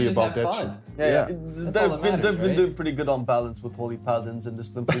Ian worry about that shit. Yeah. They've been doing pretty good on balance with Holy Paladins and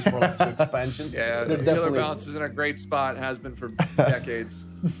Discipline Police for like 2 expansions. Yeah, the healer balance is in a great spot. Has been for decades.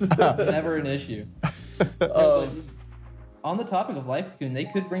 Never an issue. On the topic of Life Cocoon, they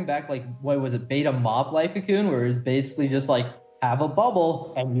could bring back like, what was it, Beta Mob Life Cocoon, where it's basically just like have a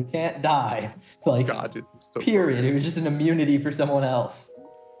bubble and you can't die. Like, God, dude, so period. It was just an immunity for someone else.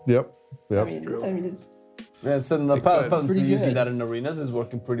 Yep. I mean, Yeah, so the Paladins are using that in arenas is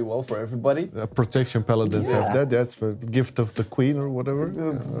working pretty well for everybody. Protection Paladins have that. That's the gift of the Queen or whatever.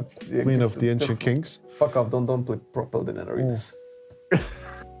 Queen of the Ancient Kings. Fuck off! Don't play Pro Paladin in arenas.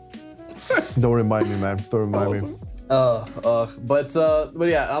 Don't remind me, man. Don't remind me. But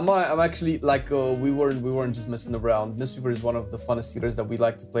yeah, I'm actually like we weren't just messing around. Mistweaver is one of the funnest healers that we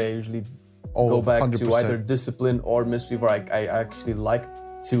like to play. I usually go back 100%. To either Discipline or Mistweaver. I actually like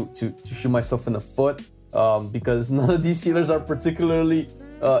to shoot myself in the foot because none of these healers are particularly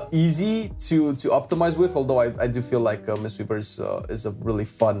easy to optimize with. Although I do feel like Mistweaver is a really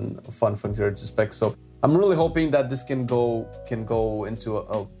fun healer to spec. So I'm really hoping that this can go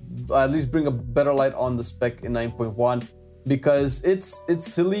into at least bring a better light on the spec in 9.1, because it's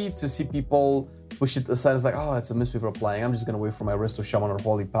silly to see people push it aside. It's like, oh, it's a Mistweaver applying. I'm just gonna wait for my Resto Shaman or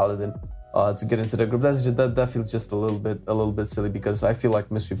Holy Paladin to get into the group. That feels just a little bit silly, because I feel like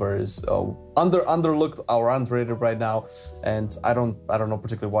Mistweaver is underlooked or underrated right now, and I don't know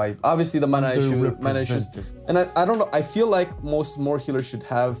particularly why. Obviously the mana issues, and I don't know. I feel like more healers should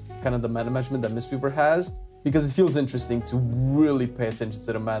have kind of the mana management that Mistweaver has, because it feels interesting to really pay attention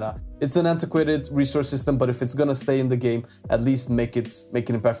to the mana. It's an antiquated resource system, but if it's gonna stay in the game, at least make it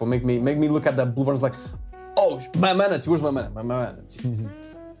impactful. Make me look at that blue bars like, oh, my mana, where's my mana? My mana.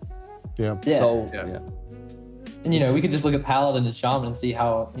 Yeah. So yeah. And we could just look at Paladin and Shaman and see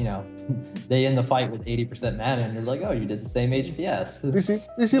how they end the fight with 80% mana, and they're like, oh, you did the same HPS.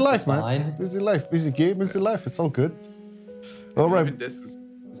 Easy life, man. Easy life, easy game, easy life. It's all good. All right. Even this is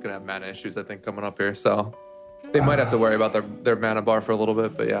gonna have mana issues, I think, coming up here, so they might have to worry about their mana bar for a little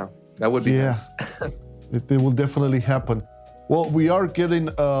bit. But yeah, that would be nice. It will definitely happen. Well, we are getting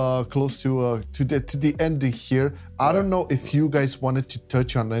close to the end here. I don't know if you guys wanted to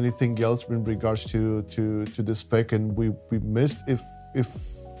touch on anything else in regards to the spec, and we missed. If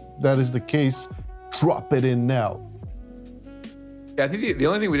that is the case, drop it in now. Yeah, I think the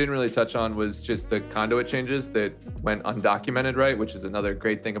only thing we didn't really touch on was just the conduit changes that went undocumented, right? Which is another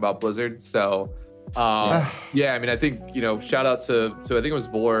great thing about Blizzard. So, yeah, I mean, I think, shout out to I think it was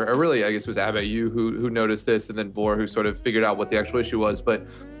Vor, or really, I guess it was Abe, you who noticed this, and then Vor who sort of figured out what the actual issue was. But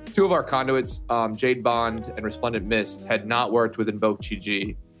two of our conduits, Jade Bond and Resplendent Mist, had not worked with Invoke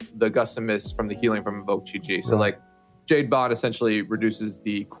Chi-Ji, the Gustum Mist from the healing from Invoke Chi-Ji. So, like, Jade Bond essentially reduces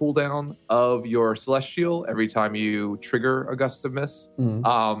the cooldown of your Celestial every time you trigger a Gustum Mist.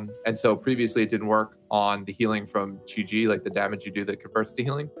 And so previously it didn't work on the healing from Chi-Ji, like the damage you do that converts to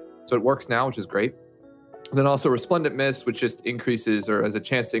healing. So it works now, which is great. Then also Resplendent Mist, which just increases, or has a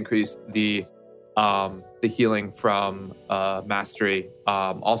chance to increase the healing from Mastery,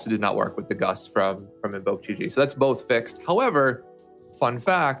 also did not work with the Gust from Invoke Chi-Ji. So that's both fixed. However, fun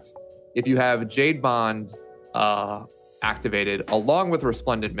fact, if you have Jade Bond activated along with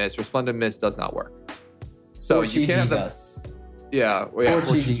Resplendent Mist does not work. So you can't have the yeah, or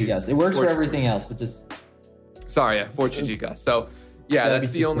Chi-Ji Gust. It works for everything else, but just for Chi-Ji Gust. So yeah,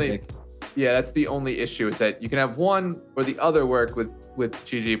 that's the only that's the only issue, is that you can have one or the other work with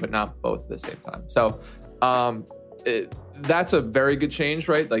Chi-Ji, but not both at the same time. So that's a very good change,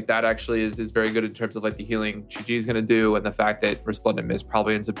 right? Like that actually is very good in terms of like the healing Chi-Ji is going to do, and the fact that Resplendent Mist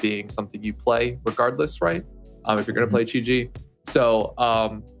probably ends up being something you play regardless, right? If you're going to play Chi-Ji. So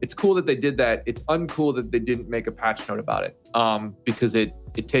it's cool that they did that. It's uncool that they didn't make a patch note about it, because it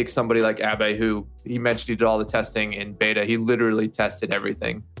takes somebody like Abe, who he mentioned he did all the testing in beta. He literally tested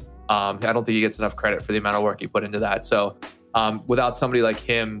everything. I don't think he gets enough credit for the amount of work he put into that. So without somebody like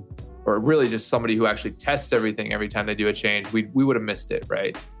him, or really just somebody who actually tests everything every time they do a change, we would have missed it,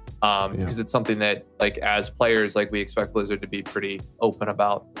 right? Because it's something that, like, as players, like, we expect Blizzard to be pretty open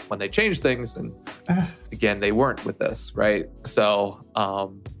about when they change things, and again, they weren't with this, right? So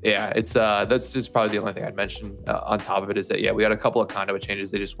yeah, it's that's just probably the only thing I'd mention on top of it, is that we had a couple of conduit changes,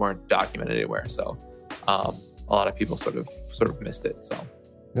 they just weren't documented anywhere. So a lot of people sort of missed it. So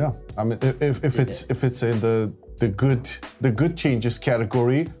yeah, I mean, if it's in the good changes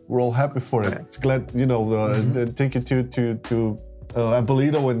category, we're all happy for it. It's glad, take it to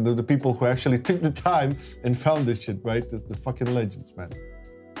Abolito and the people who actually took the time and found this shit, right? It's the fucking legends, man.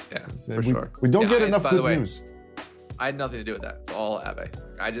 Yeah, for sure. We don't get enough good news. I had nothing to do with that. It's all Abe.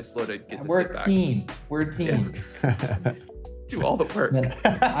 I just sort of get to We're sit back. We're a team. Yeah. Do all the work. Man,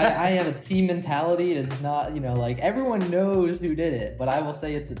 I have a team mentality. It's not, like, everyone knows who did it, but I will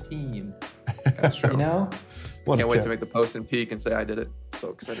say it's a team. That's true. What Can't wait to make the post and peek and say I did it. So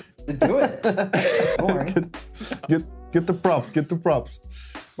excited. Do it. Don't worry. Get the props. Get the props.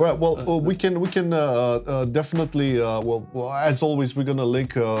 All right. Well, we can definitely. As always, we're gonna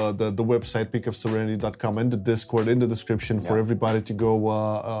link the website peakofserenity.com and the Discord in the description for everybody to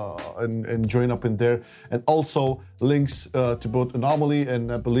go and join up in there, and also links to both Anomaly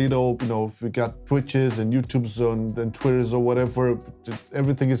and Abolito. If we got Twitches and YouTubes and Twitters or whatever,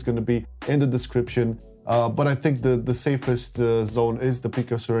 everything is gonna be in the description. But I think the safest zone is the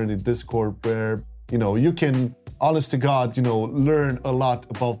Peak of Serenity Discord, where you can, honest to God, learn a lot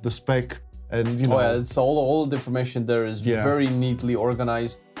about the spec, and it's all the information there is very neatly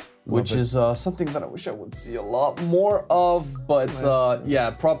organized, which is something that I wish I would see a lot more of. But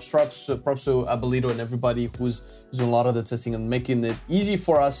props to Abolito and everybody who's doing a lot of the testing and making it easy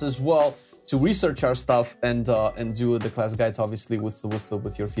for us as well. to research our stuff and do the class guides, obviously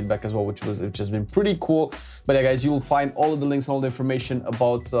with your feedback as well, which has been pretty cool. But yeah, guys, you will find all of the links and all the information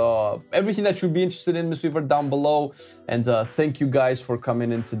about everything that you'd be interested in Mistweaver down below. And thank you guys for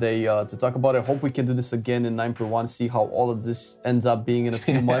coming in today to talk about it. Hope we can do this again in 9.1, see how all of this ends up being in a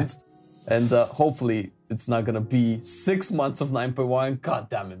few months. And hopefully it's not gonna be 6 months of 9.1. God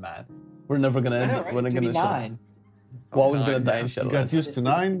damn it, man. We're never gonna end up. We're not gonna shut. Wall was gonna die in Shadowlands. Got used to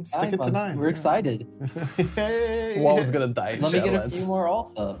 9. Stick it to 9. We're excited. Wall was gonna die in Let Shadowlands. me get a few more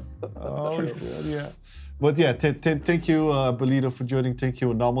also. Oh, yeah. But yeah, thank you, Belito, for joining. Thank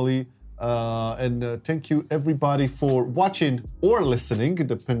you, Anomaly. And thank you, everybody, for watching or listening,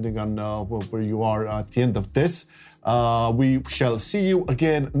 depending on where you are at the end of this. We shall see you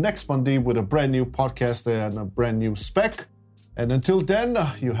again next Monday with a brand new podcast and a brand new spec. And until then,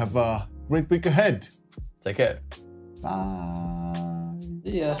 you have a great week ahead. Take care. Bye.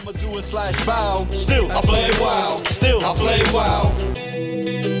 See ya. I'ma do it /bow. Still I play WoW. Still I play WoW.